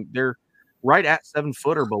using, they're right at 7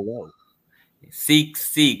 foot or below.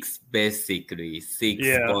 6'6", basically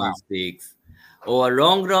 6.6, or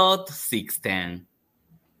long rod 6'10".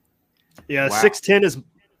 Yeah, 6'10" is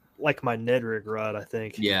like my Ned rig rod, I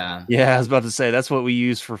think. Yeah, I was about to say that's what we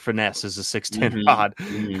use for finesse is a 6'10" rod.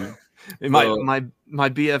 My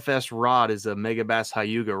BFS rod is a Mega Bass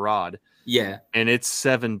Hyuga rod. Yeah, and it's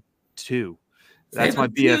 7.2. That's my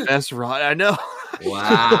BFS rod. I know.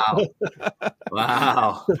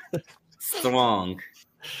 Wow, strong.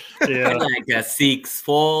 Yeah, like a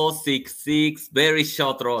 6'4", 6'6", very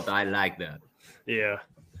short rod. I like that. Yeah,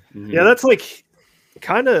 yeah, that's like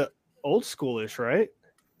kind of old schoolish, right?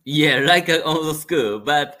 Yeah, like an old school,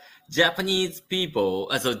 but Japanese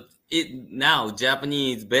people, now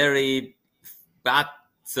Japanese very bad,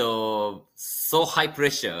 so high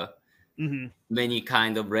pressure. Many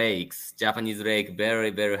kind of rakes, Japanese rake,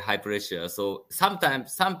 very, very high pressure. So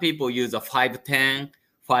sometimes some people use a 5'10",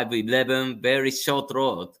 5'11", very short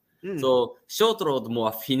rod. So short rod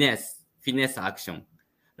more finesse action.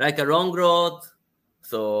 Like a long rod,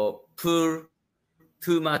 so pull,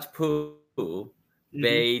 too much pull,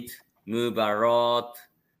 bait, move a rod.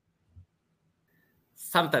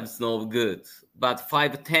 Sometimes no good, but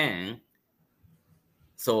 5'10",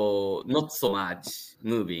 so not so much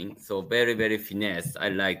moving. So very, very finesse. I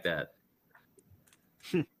like that.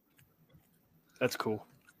 That's cool.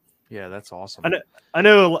 Yeah, that's awesome. I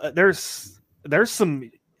know there's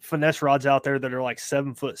some finesse rods out there that are like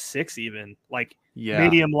 7'6" even, like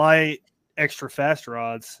medium light, extra fast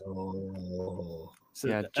rods. So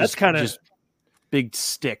yeah, that's kind of just big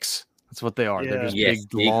sticks. That's what they are. Yeah. They're just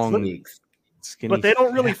big, long, skinny. But they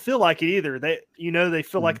don't really feel like it either. They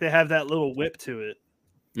feel like they have that little whip to it.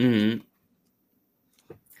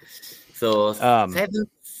 So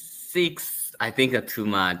 7'6", I think are too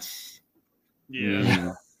much.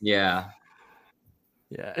 Yeah. Yeah.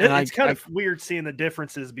 It's kind of weird seeing the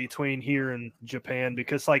differences between here and Japan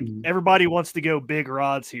because like everybody wants to go big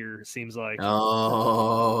rods here, it seems like.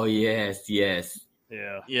 Oh, yes.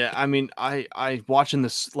 Yeah. I mean, I watching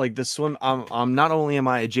this like the swim. I'm not only am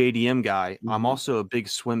I a JDM guy, I'm also a big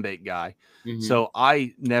swim bait guy. So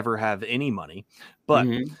I never have any money, but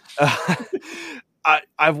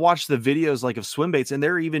I've watched the videos like of swim baits, and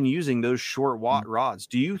they're even using those short watt rods.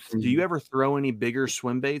 Do you ever throw any bigger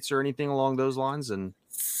swim baits or anything along those lines? And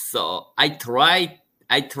so I tried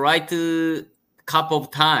to couple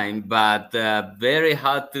of times, but very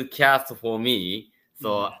hard to cast for me.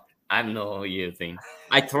 So I'm not using.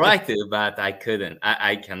 I tried to, but I couldn't.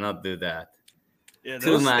 I cannot do that. Yeah,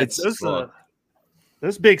 Too much.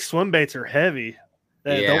 Those big swim baits are heavy.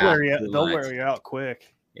 They'll wear you out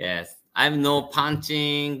quick. Yes. I'm no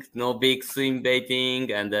punching, no big swim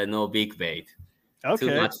baiting, and no big bait. Okay.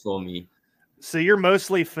 Too much for me. So you're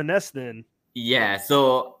mostly finesse then? Yeah.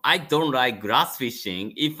 So I don't like grass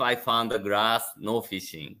fishing. If I found the grass, no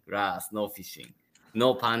fishing. Grass, no fishing.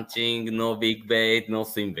 No punching, no big bait, no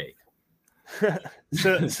swim bait.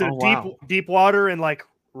 So deep water and like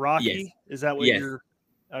rocky? Yes. Is that what you're...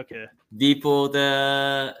 Okay. Deep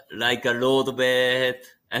water, like a road bed,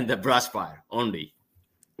 and the brush fire only.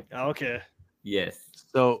 Okay. Yes.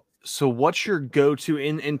 So what's your go-to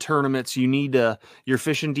in tournaments? You're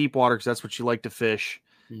fishing deep water because that's what you like to fish,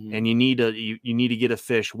 and you need to get a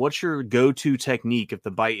fish. What's your go-to technique if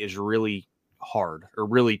the bite is really hard or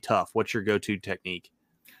really tough? What's your go-to technique?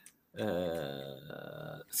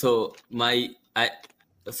 So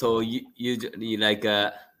usually like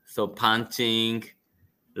punching,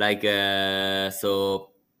 like so.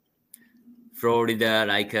 Florida,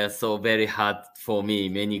 like so very hot for me.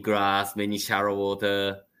 Many grass, many shallow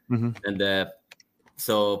water, and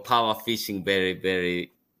so power fishing very,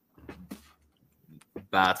 very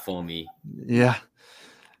bad for me. Yeah.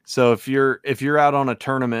 So if you're out on a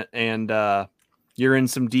tournament and you're in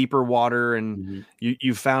some deeper water and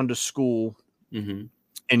you found a school and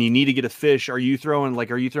you need to get a fish, are you throwing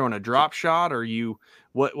a drop shot, or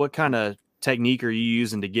what kind of technique are you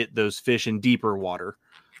using to get those fish in deeper water?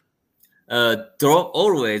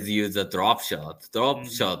 Always use a drop shot. Drop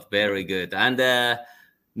shot, very good. And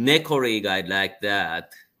Neko rig, I like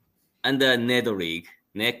that. And the Nedo rig,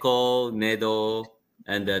 Neko, Nedo,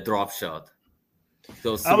 and the drop shot.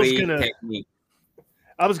 So three techniques.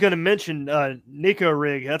 I was gonna mention Neko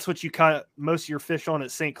rig. That's what you caught most of your fish on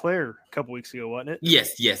at St. Clair a couple weeks ago, wasn't it?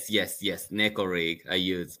 Yes. Neko rig I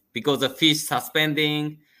use because the fish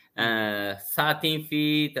suspending. 13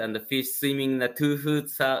 feet and the fish swimming 2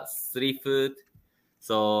 foot, 3 foot.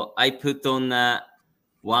 So I put on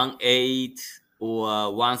 1/8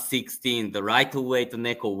 or 1/16, the right weight,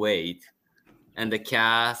 Neko weight, and the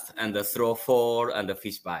cast and the throw for and the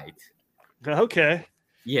fish bite. Okay.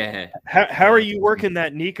 Yeah. How are you working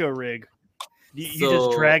that Neko rig? You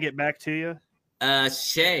just drag it back to you?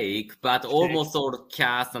 Shake, but almost all the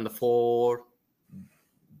cast and the for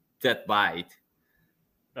that bite.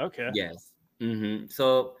 Okay. Yes.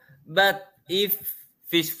 So, but if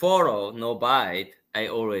fish follow, no bite, I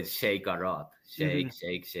always shake a lot. Shake,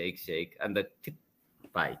 and the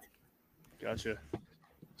bite. Gotcha.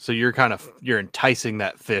 So you're enticing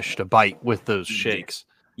that fish to bite with those shakes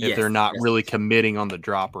if they're not really committing on the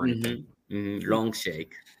drop or anything. Long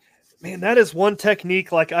shake. Man, that is one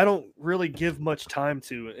technique like I don't really give much time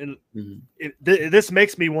to, and this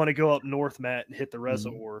makes me want to go up north, Matt, and hit the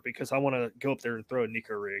reservoir because I want to go up there and throw a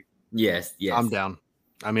Neko rig. Yes, I'm down.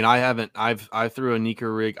 I mean, I threw a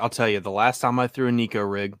Neko rig. I'll tell you, the last time I threw a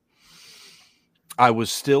Neko rig, I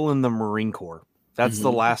was still in the Marine Corps. That's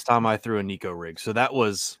the last time I threw a Neko rig. So that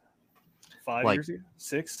was 5 years ago,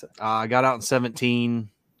 6. I got out in 17.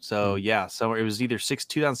 So yeah, so it was either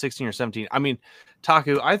 2016 or 17. I mean,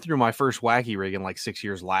 Taku, I threw my first wacky rig in like 6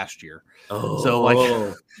 years last year. So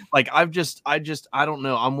like I don't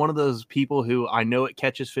know. I'm one of those people who I know it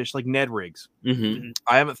catches fish, like Ned rigs.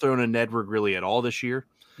 I haven't thrown a Ned rig really at all this year.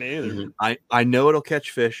 Me either. I know it'll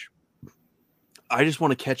catch fish. I just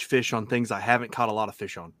want to catch fish on things I haven't caught a lot of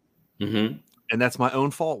fish on. And that's my own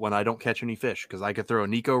fault when I don't catch any fish, because I could throw a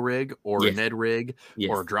Neko rig or a Ned rig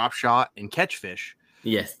or a drop shot and catch fish.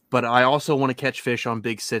 Yes. But I also want to catch fish on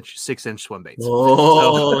big 6-inch swim baits.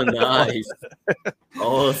 Oh, nice.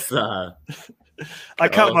 Awesome. I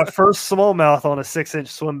caught my first smallmouth on a 6-inch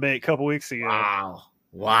swim bait a couple weeks ago.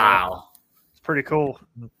 Wow. It's pretty cool.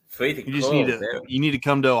 Pretty you just need to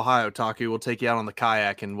come to Ohio, Taku. We'll take you out on the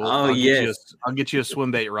kayak and I'll get you a swim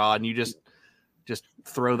bait rod, and you just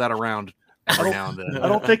throw that around every now and then. I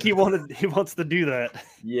don't think he wants to do that.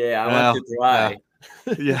 Yeah, I want to try.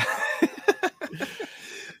 Yeah.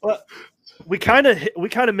 Well, we kind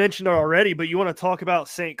of mentioned it already, but you want to talk about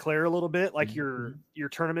St. Clair a little bit, like your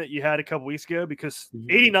tournament you had a couple weeks ago, because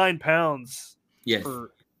 89 pounds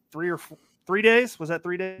for 3 days. Was that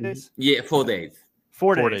 3 days? Yeah, 4 days.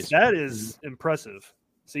 4 days. That is impressive.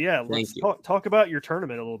 So yeah, let's talk about your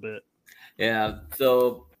tournament a little bit. Yeah.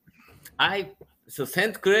 So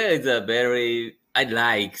St. Clair is I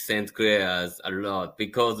like St. Clair's a lot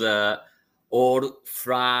because all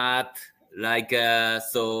flat, like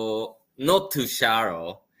so not too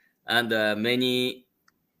shallow, and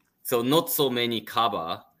not so many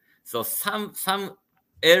cover. So some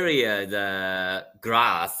area the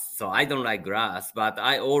grass. So I don't like grass, but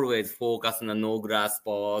I always focus on the no grass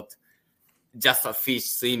spot, just a fish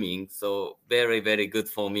swimming. So very, very good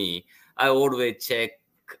for me. I always check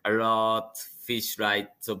a lot fish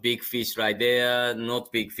so big fish right there,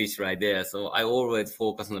 not big fish right there. So I always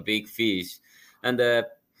focus on the big fish, and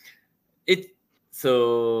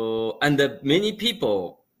many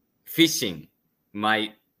people fishing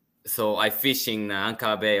So I fishing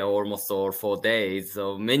Anchor Bay almost all 4 days.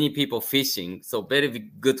 So many people fishing. So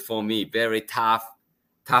very good for me. Very tough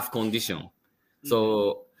condition.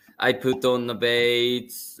 So I put on the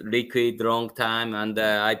baits, liquid long time, and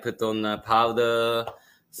I put on powder.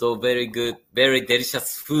 So very good, very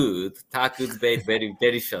delicious food. Taku's bait, very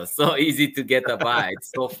delicious. So easy to get a bite.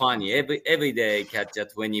 So funny. Every day catch a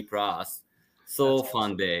 20 plus. So that's fun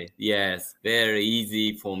awesome. Day. Yes, very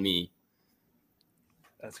easy for me.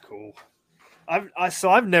 That's cool.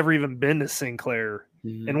 I've never even been to Sinclair,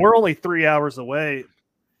 and we're only 3 hours away.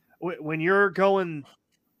 When you're going,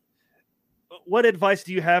 what advice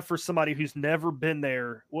do you have for somebody who's never been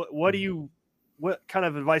there? What kind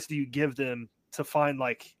of advice do you give them to find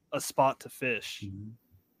like a spot to fish?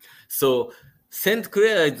 So St.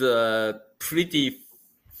 Clair is pretty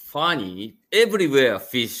funny. Everywhere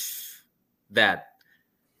fish that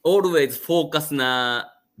always focus on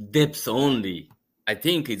depth only. I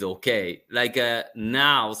think it's okay. Like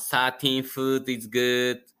now 13 foot is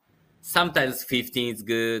good. Sometimes 15 is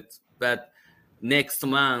good, but next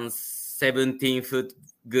month 17 foot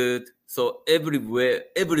good. So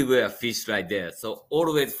everywhere fish right there. So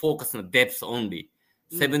always focus on depth only.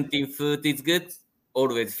 17 foot is good.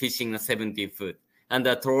 Always fishing a 17 foot. And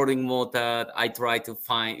the trolling motor,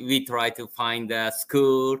 we try to find a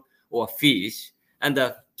school or fish and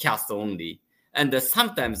the cast only. And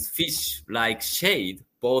sometimes fish like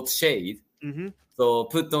boat shade. So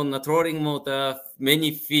put on the trolling motor,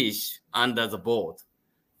 many fish under the boat.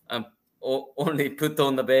 Only put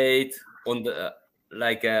on the bait on the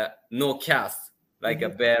no cast, like a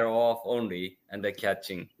bear off only, and the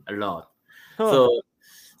catching a lot. So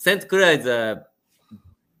St. Clair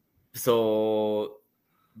is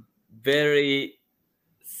very,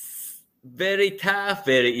 very tough,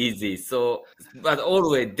 very easy. So, but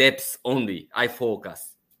always depth only. I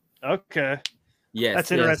focus. Okay. Yes,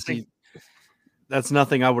 that's interesting. Yes, that's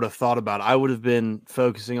nothing I would have thought about. I would have been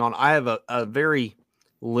focusing on. I have a very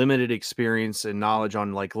limited experience and knowledge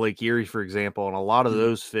on like Lake Erie, for example, and a lot of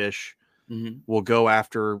those fish will go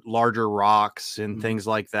after larger rocks and things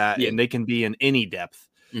like that, and they can be in any depth.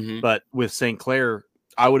 But with St. Clair,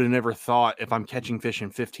 I would have never thought if I'm catching fish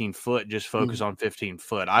in 15 foot, just focus on 15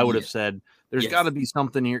 foot. I would have said there's got to be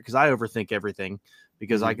something here because I overthink everything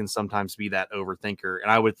because I can sometimes be that overthinker.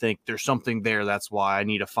 And I would think there's something there. That's why I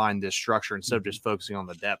need to find this structure instead of just focusing on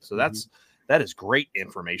the depth. So that is great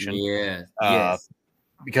information. Yeah.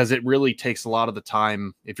 Because it really takes a lot of the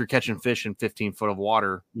time. If you're catching fish in 15 foot of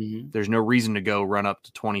water, there's no reason to go run up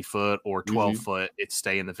to 20 foot or 12 foot. It's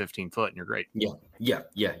stay in the 15 foot and you're great. Yeah.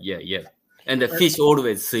 And the fish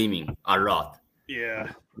always swimming a lot.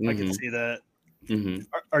 Yeah, I can see that.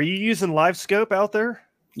 Are you using live scope out there?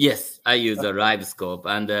 Yes, I use a live scope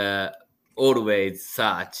and always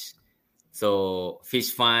search. So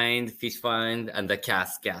fish find, and the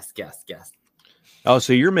cast. Oh,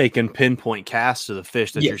 so you're making pinpoint casts to the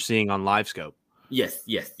fish that you're seeing on live scope. Yes.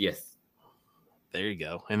 There you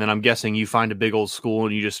go. And then I'm guessing you find a big old school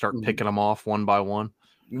and you just start picking them off one by one.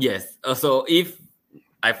 Yes. So if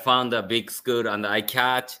I found a big school and I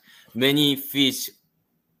catch many fish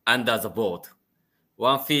under the boat,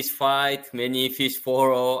 one fish fight, many fish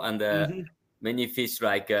follow, and many fish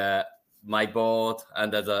like my boat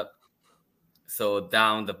under the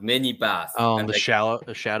down the many bass. Oh, and the shadow.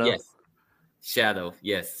 Yes. Shadow,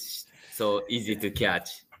 yes. So easy to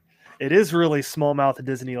catch. It is really smallmouth at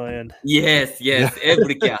Disneyland. Yes.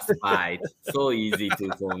 Every cast fight. So easy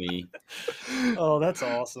for me. Oh, that's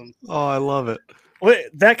awesome. Oh, I love it. Well,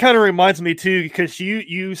 that kind of reminds me too, because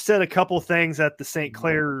you said a couple things at the St.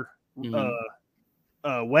 Clair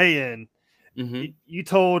weigh-in. You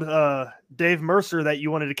told Dave Mercer that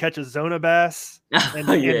you wanted to catch a Zona bass and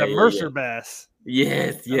a Mercer bass.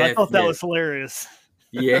 Yes. And I thought that was hilarious.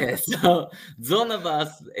 Yes. So Zona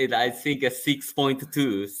bass is I think a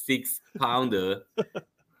 6.2, 6 pounder.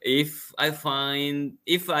 If I found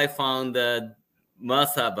the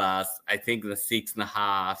Masa bass, I think the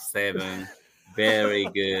 6.5, 7. Very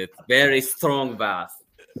good. Very strong bass.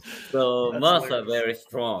 So That's Masa hilarious. very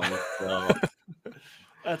strong. So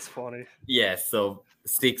That's funny. yes, so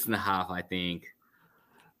 6.5, I think.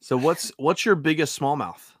 So what's your biggest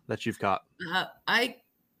smallmouth that you've caught? I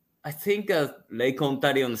think Lake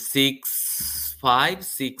Ontario 6.5,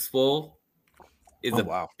 6.4 is the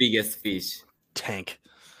Wow. biggest fish. Tank.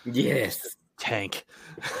 Yes. Tank.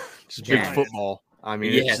 Just big Giant. football. I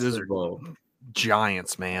mean, Yes, those are football.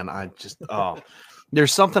 giants, man.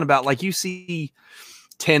 There's something about like you see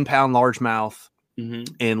 10-pound largemouth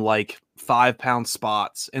and like 5-pound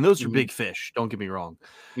spots, and those are big fish. Don't get me wrong,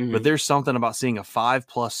 but there's something about seeing a 5+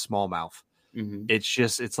 smallmouth.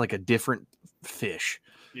 It's like a different fish.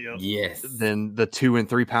 Yes. Than the 2 and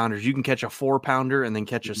 3 pounders. You can catch a 4-pounder and then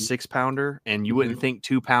catch a 6-pounder, and you wouldn't think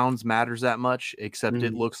 2 pounds matters that much, except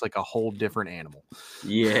it looks like a whole different animal.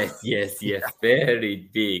 Yes. Very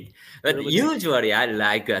big. But Really usually I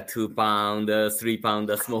like a 2-pounder,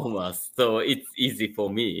 3-pounder smallmouth. So it's easy for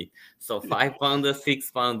me. So 5-pounder,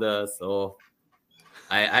 6-pounder. So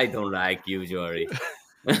I don't like usually.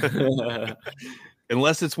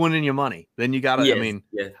 Unless it's winning you money, then you gotta. Yes, I mean,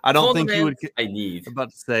 yes. I don't think you would. I need. I'm about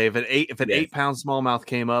to say if an Yes. 8-pound smallmouth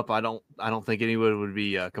came up, I don't think anyone would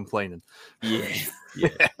be complaining. Yes.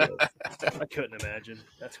 I couldn't imagine.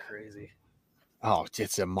 That's crazy. Oh,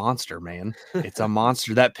 it's a monster, man. It's a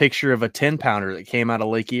monster. That picture of a 10-pounder that came out of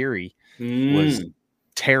Lake Erie was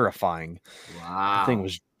terrifying. Wow. The thing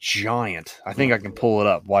was giant. I think I can pull it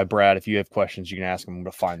up. Why, Brad? If you have questions, you can ask them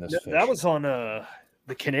to find this fish. That was on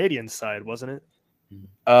the Canadian side, wasn't it?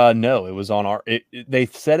 No, it was on our. They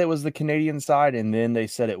said it was the Canadian side, and then they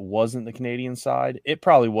said it wasn't the Canadian side. It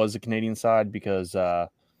probably was the Canadian side because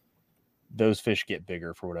those fish get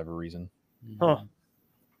bigger for whatever reason. Huh.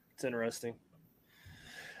 It's interesting.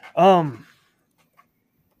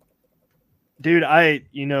 Dude,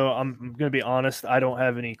 I'm gonna be honest. I don't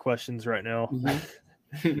have any questions right now.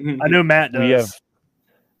 I know Matt does.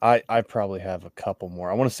 I probably have a couple more.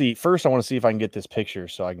 I want to see if I can get this picture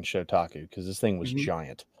so I can show Taku, because this thing was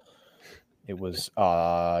giant. It was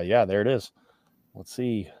yeah, there it is. Let's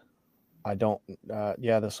see. I don't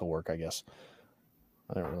yeah, this will work, I guess.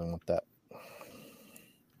 I don't really want that.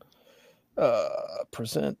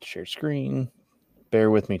 Present, share screen. Bear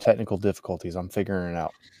with me, technical difficulties. I'm figuring it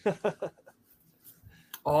out.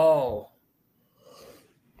 Oh.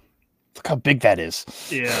 Look how big that is.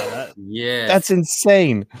 Yeah. That's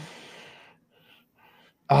insane.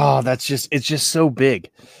 Oh, it's just so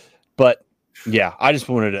big. But yeah, I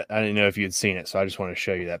didn't know if you had seen it, so I just wanted to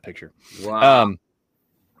show you that picture. Wow.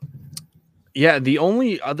 Yeah, the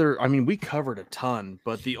only other, I mean, we covered a ton,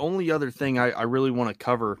 but the only other thing I really want to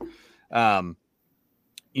cover,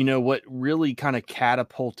 what really kind of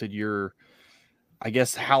catapulted your, I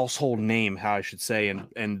guess, household name, how I should say,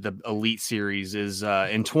 and the Elite Series is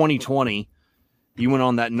in 2020, you went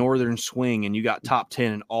on that Northern Swing and you got top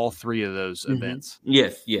 10 in all 3 of those events.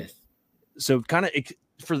 Yes. So kind of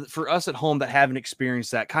for us at home that haven't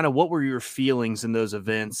experienced that, kind of what were your feelings in those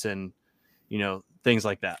events and, things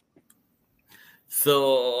like that?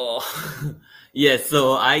 So, yes,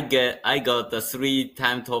 so I got the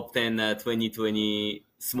 3-time top 10 2020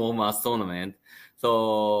 smallmouth tournament.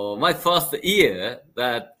 So my first year,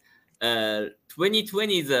 that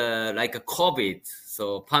 2020 is like a COVID,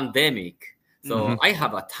 so pandemic. So I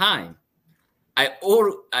have a time. I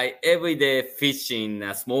every day fishing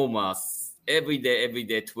smallmouth, every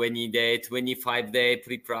day, 20 day, 25 day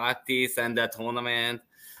pre-practice and the tournament.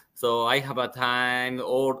 So I have a time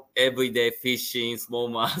every day fishing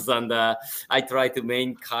smallmouth, and I try to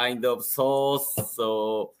make kind of sauce.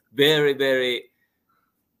 So very, very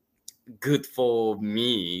good for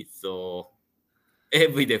me. So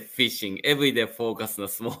every day fishing, every day focus on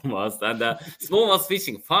smallmouth, and smallmouth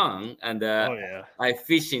fishing fun, and I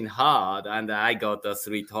fishing hard, and I got the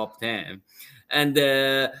 3 top 10,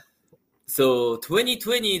 and so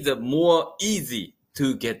 2020 is more easy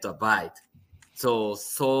to get a bite. So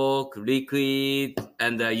soak, liquid,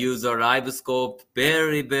 and use a live scope,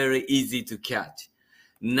 very, very easy to catch.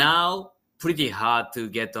 Now, pretty hard to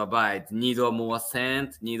get a bite. Need a more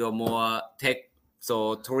scent, need a more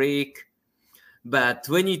trick. But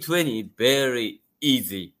 2020, very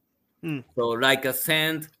easy. So like a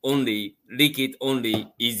scent only, liquid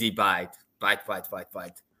only, easy bite.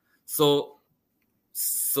 So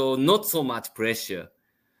not so much pressure.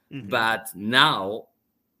 But now,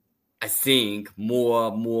 I think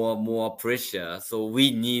more pressure. So we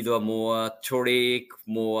need a more trick,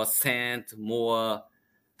 more scent, more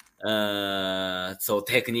so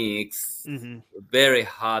techniques. Very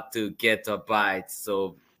hard to get a bite.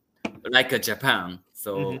 So like a Japan.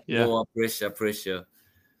 So more pressure.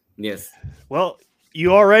 Yes. Well,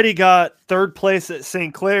 you already got third place at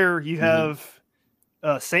St. Clair. You have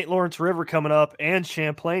St. Lawrence River coming up and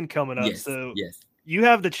Champlain coming up. So you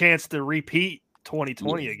have the chance to repeat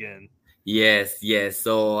 2020 again. Yes.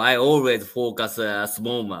 So I always focus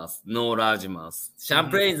smallmouth, no largemouth.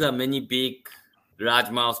 Champlain is a many big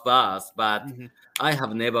largemouth bass, but I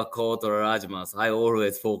have never caught a largemouth. I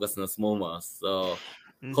always focus on smallmouth. So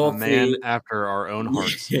hopefully, a man after our own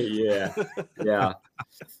hearts. yeah.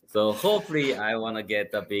 So hopefully, I want to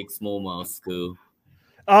get a big smallmouth too.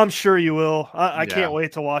 I'm sure you will. I can't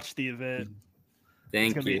wait to watch the event.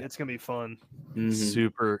 Thank you. It's gonna be fun.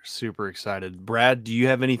 Super excited. Brad, do you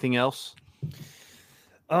have anything else?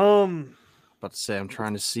 About to say, I'm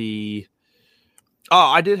trying to see. Oh,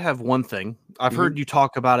 I did have one thing. I've heard you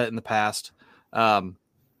talk about it in the past.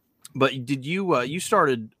 But did you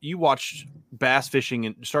watched bass fishing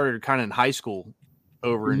and started kind of in high school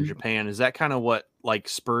over in Japan? Is that kind of what like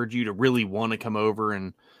spurred you to really want to come over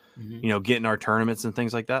and get in our tournaments and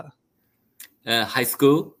things like that? High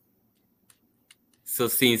school. So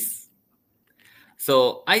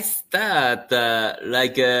I start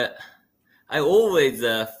I always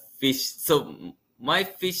fish. So my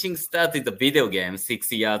fishing started the video game,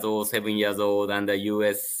 6 years old, 7 years old, and the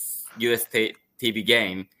US TV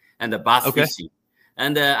game and the bass fishing.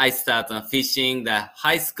 And I start fishing the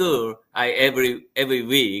high school. I every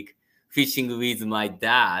week fishing with my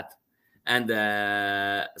dad, and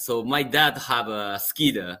so my dad have a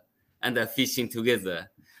skidder and fishing together.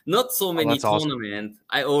 Not so many tournaments. Awesome.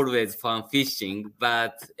 I always fun fishing,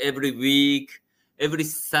 but every week, every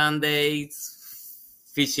Sunday,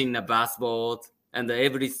 fishing a bass boat, and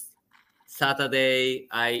every Saturday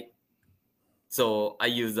I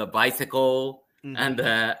use a bicycle and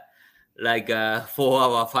 4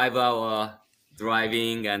 hour, 5 hour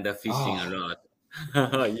driving and fishing a lot.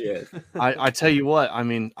 Yes. I tell you what, I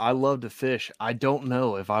mean, I love to fish. I don't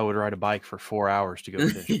know if I would ride a bike for 4 hours to go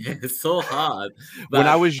fish. It's so hard. But when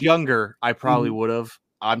I was younger, I probably would have.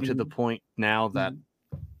 I'm to the point now that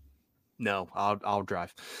no, I'll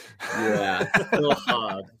drive. Yeah, so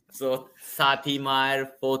hard. So 30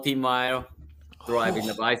 mile, 40 mile driving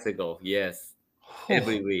a bicycle. Yes,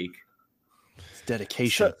 every week. It's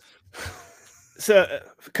dedication. So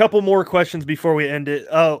a couple more questions before we end it.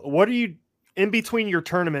 What are you in between your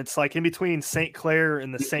tournaments, like in between St. Clair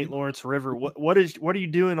and the St. Lawrence River? What are you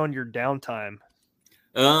doing on your downtime?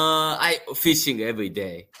 I fishing every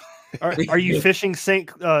day. Are you fishing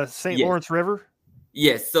St. Lawrence River?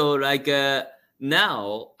 Yes. So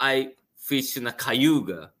now I fish in a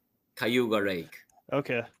Cayuga Lake.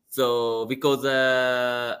 Okay. So because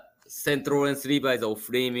St. Lawrence River is off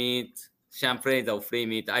limit, Champlain is off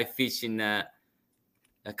limit, I fish in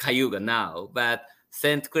Cayuga now. But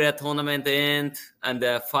St. Clair tournament end,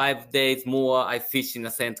 and 5 days more I fish in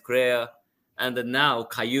St. Clair, and now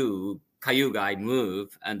Cayuga I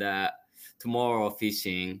move, and tomorrow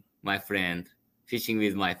fishing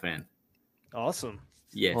with my friend. Awesome.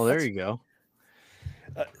 Yes. Well, there you go.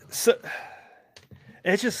 So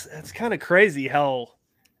it's kind of crazy how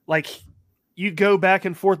like you go back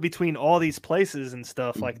and forth between all these places and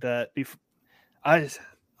stuff like that. I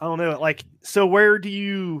don't know. Like, so where do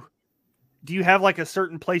you have like a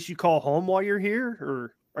certain place you call home while you're here,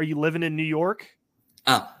 or are you living in New York?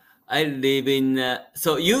 I live in,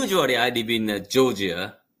 so usually I live in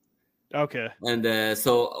Georgia. Okay. And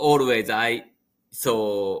so always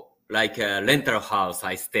like a rental house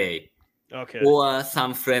I stay. Okay. Or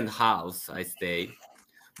some friend house I stay.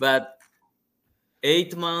 But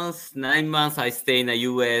 8 months, 9 months I stay in the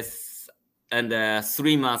US, and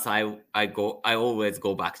 3 months I always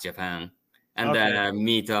go back to Japan and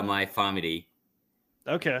meet my family.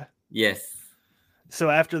 Okay. Yes. So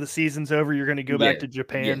after the season's over, you're going to go back to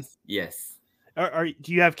Japan? Yes. Do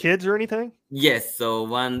you have kids or anything? Yes. So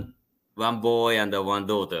one boy and one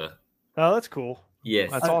daughter. Oh, that's cool.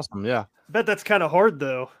 Yes. That's awesome. Yeah. I bet that's kind of hard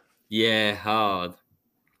though. Yeah, hard.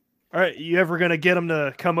 All right. You ever going to get them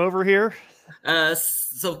to come over here?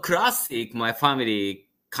 So classic, my family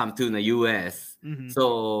come to the US. Mm-hmm.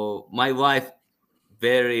 So my wife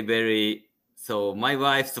my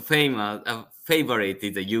wife's favorite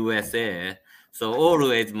is the USA. So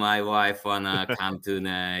always my wife wanna come to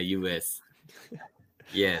the US.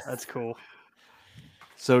 Yes. That's cool.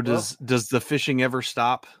 So does the fishing ever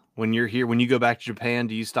stop When you're here, when you go back to Japan,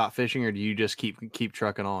 do you stop fishing or do you just keep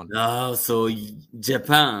trucking on? Oh, so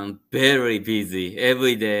Japan very busy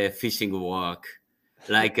every day fishing work,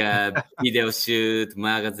 like a video shoot,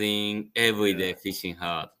 magazine, every day fishing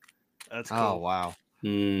hard. That's cool. Oh wow,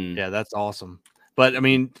 Mm. yeah, that's awesome. But I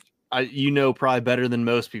mean, probably better than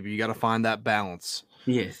most people. You got to find that balance.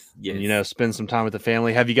 Yes. And, spend some time with the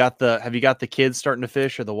family. Have you got the kids starting to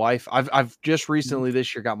fish or the wife? I've just recently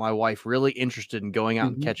this year got my wife really interested in going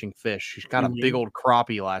out and catching fish. She's got a big old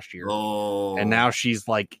crappie last year. Oh. And now she's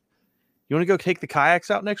like, "You want to go take the kayaks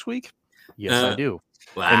out next week?" Yes, I do.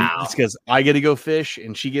 Wow. And it's because I get to go fish,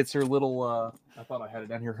 and she gets her little I thought I had it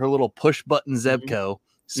down here, her little push button Zebco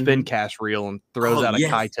spin cast reel and throws out a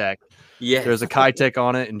Kitech. Yes. There's a Kitech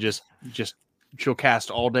on it, and just she'll cast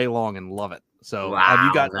all day long and love it. So have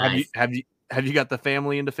you got the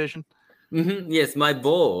family into fishing? Yes, my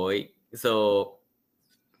boy. So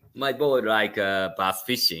my boy like bass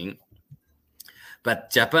fishing,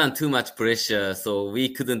 but Japan too much pressure, so we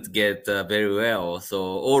couldn't get very well. So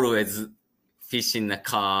always fishing a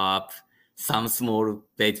carp, some small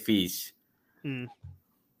bait fish. Yeah,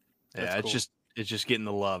 That's it's cool. just getting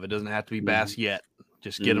the love. It doesn't have to be bass yet.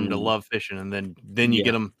 Just get them to love fishing, and then you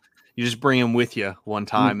get them. You just bring them with you one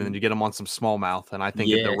time, and then you get them on some smallmouth, and I think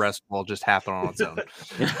that the rest will just happen on its own.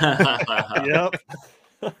 Yep.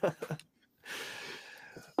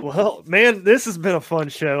 Well, man, this has been a fun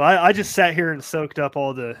show. I just sat here and soaked up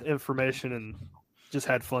all the information and just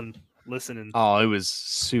had fun listening. Oh, it was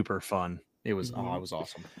super fun. It was it was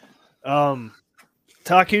awesome.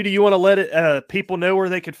 Taku, do you want to let people know where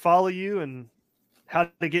they could follow you and how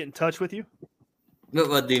to get in touch with you?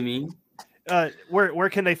 What do you mean? Where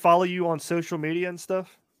can they follow you on social media and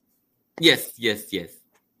stuff? Yes.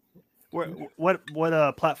 What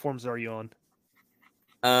platforms are you on?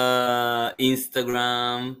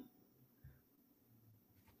 Instagram.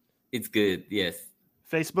 It's good. Yes.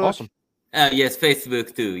 Facebook. Awesome. Yes,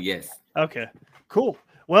 Facebook too. Yes. Okay. Cool.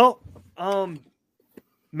 Well,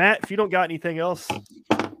 Matt, if you don't got anything else,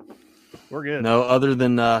 we're good. No, other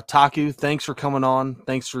than Taku, thanks for coming on.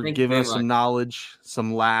 Thanks for giving us some knowledge,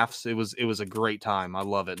 some laughs. It was a great time. I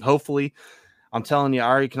love it. And hopefully, I'm telling you,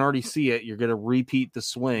 I can already see it. You're going to repeat the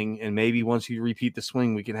swing, and maybe once you repeat the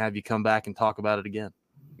swing, we can have you come back and talk about it again.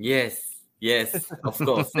 Yes, of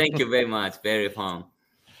course. Thank you very much. Very fun.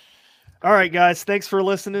 All right, guys. Thanks for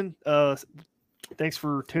listening. Thanks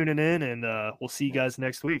for tuning in, and we'll see you guys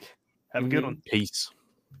next week. Have a good one. Peace.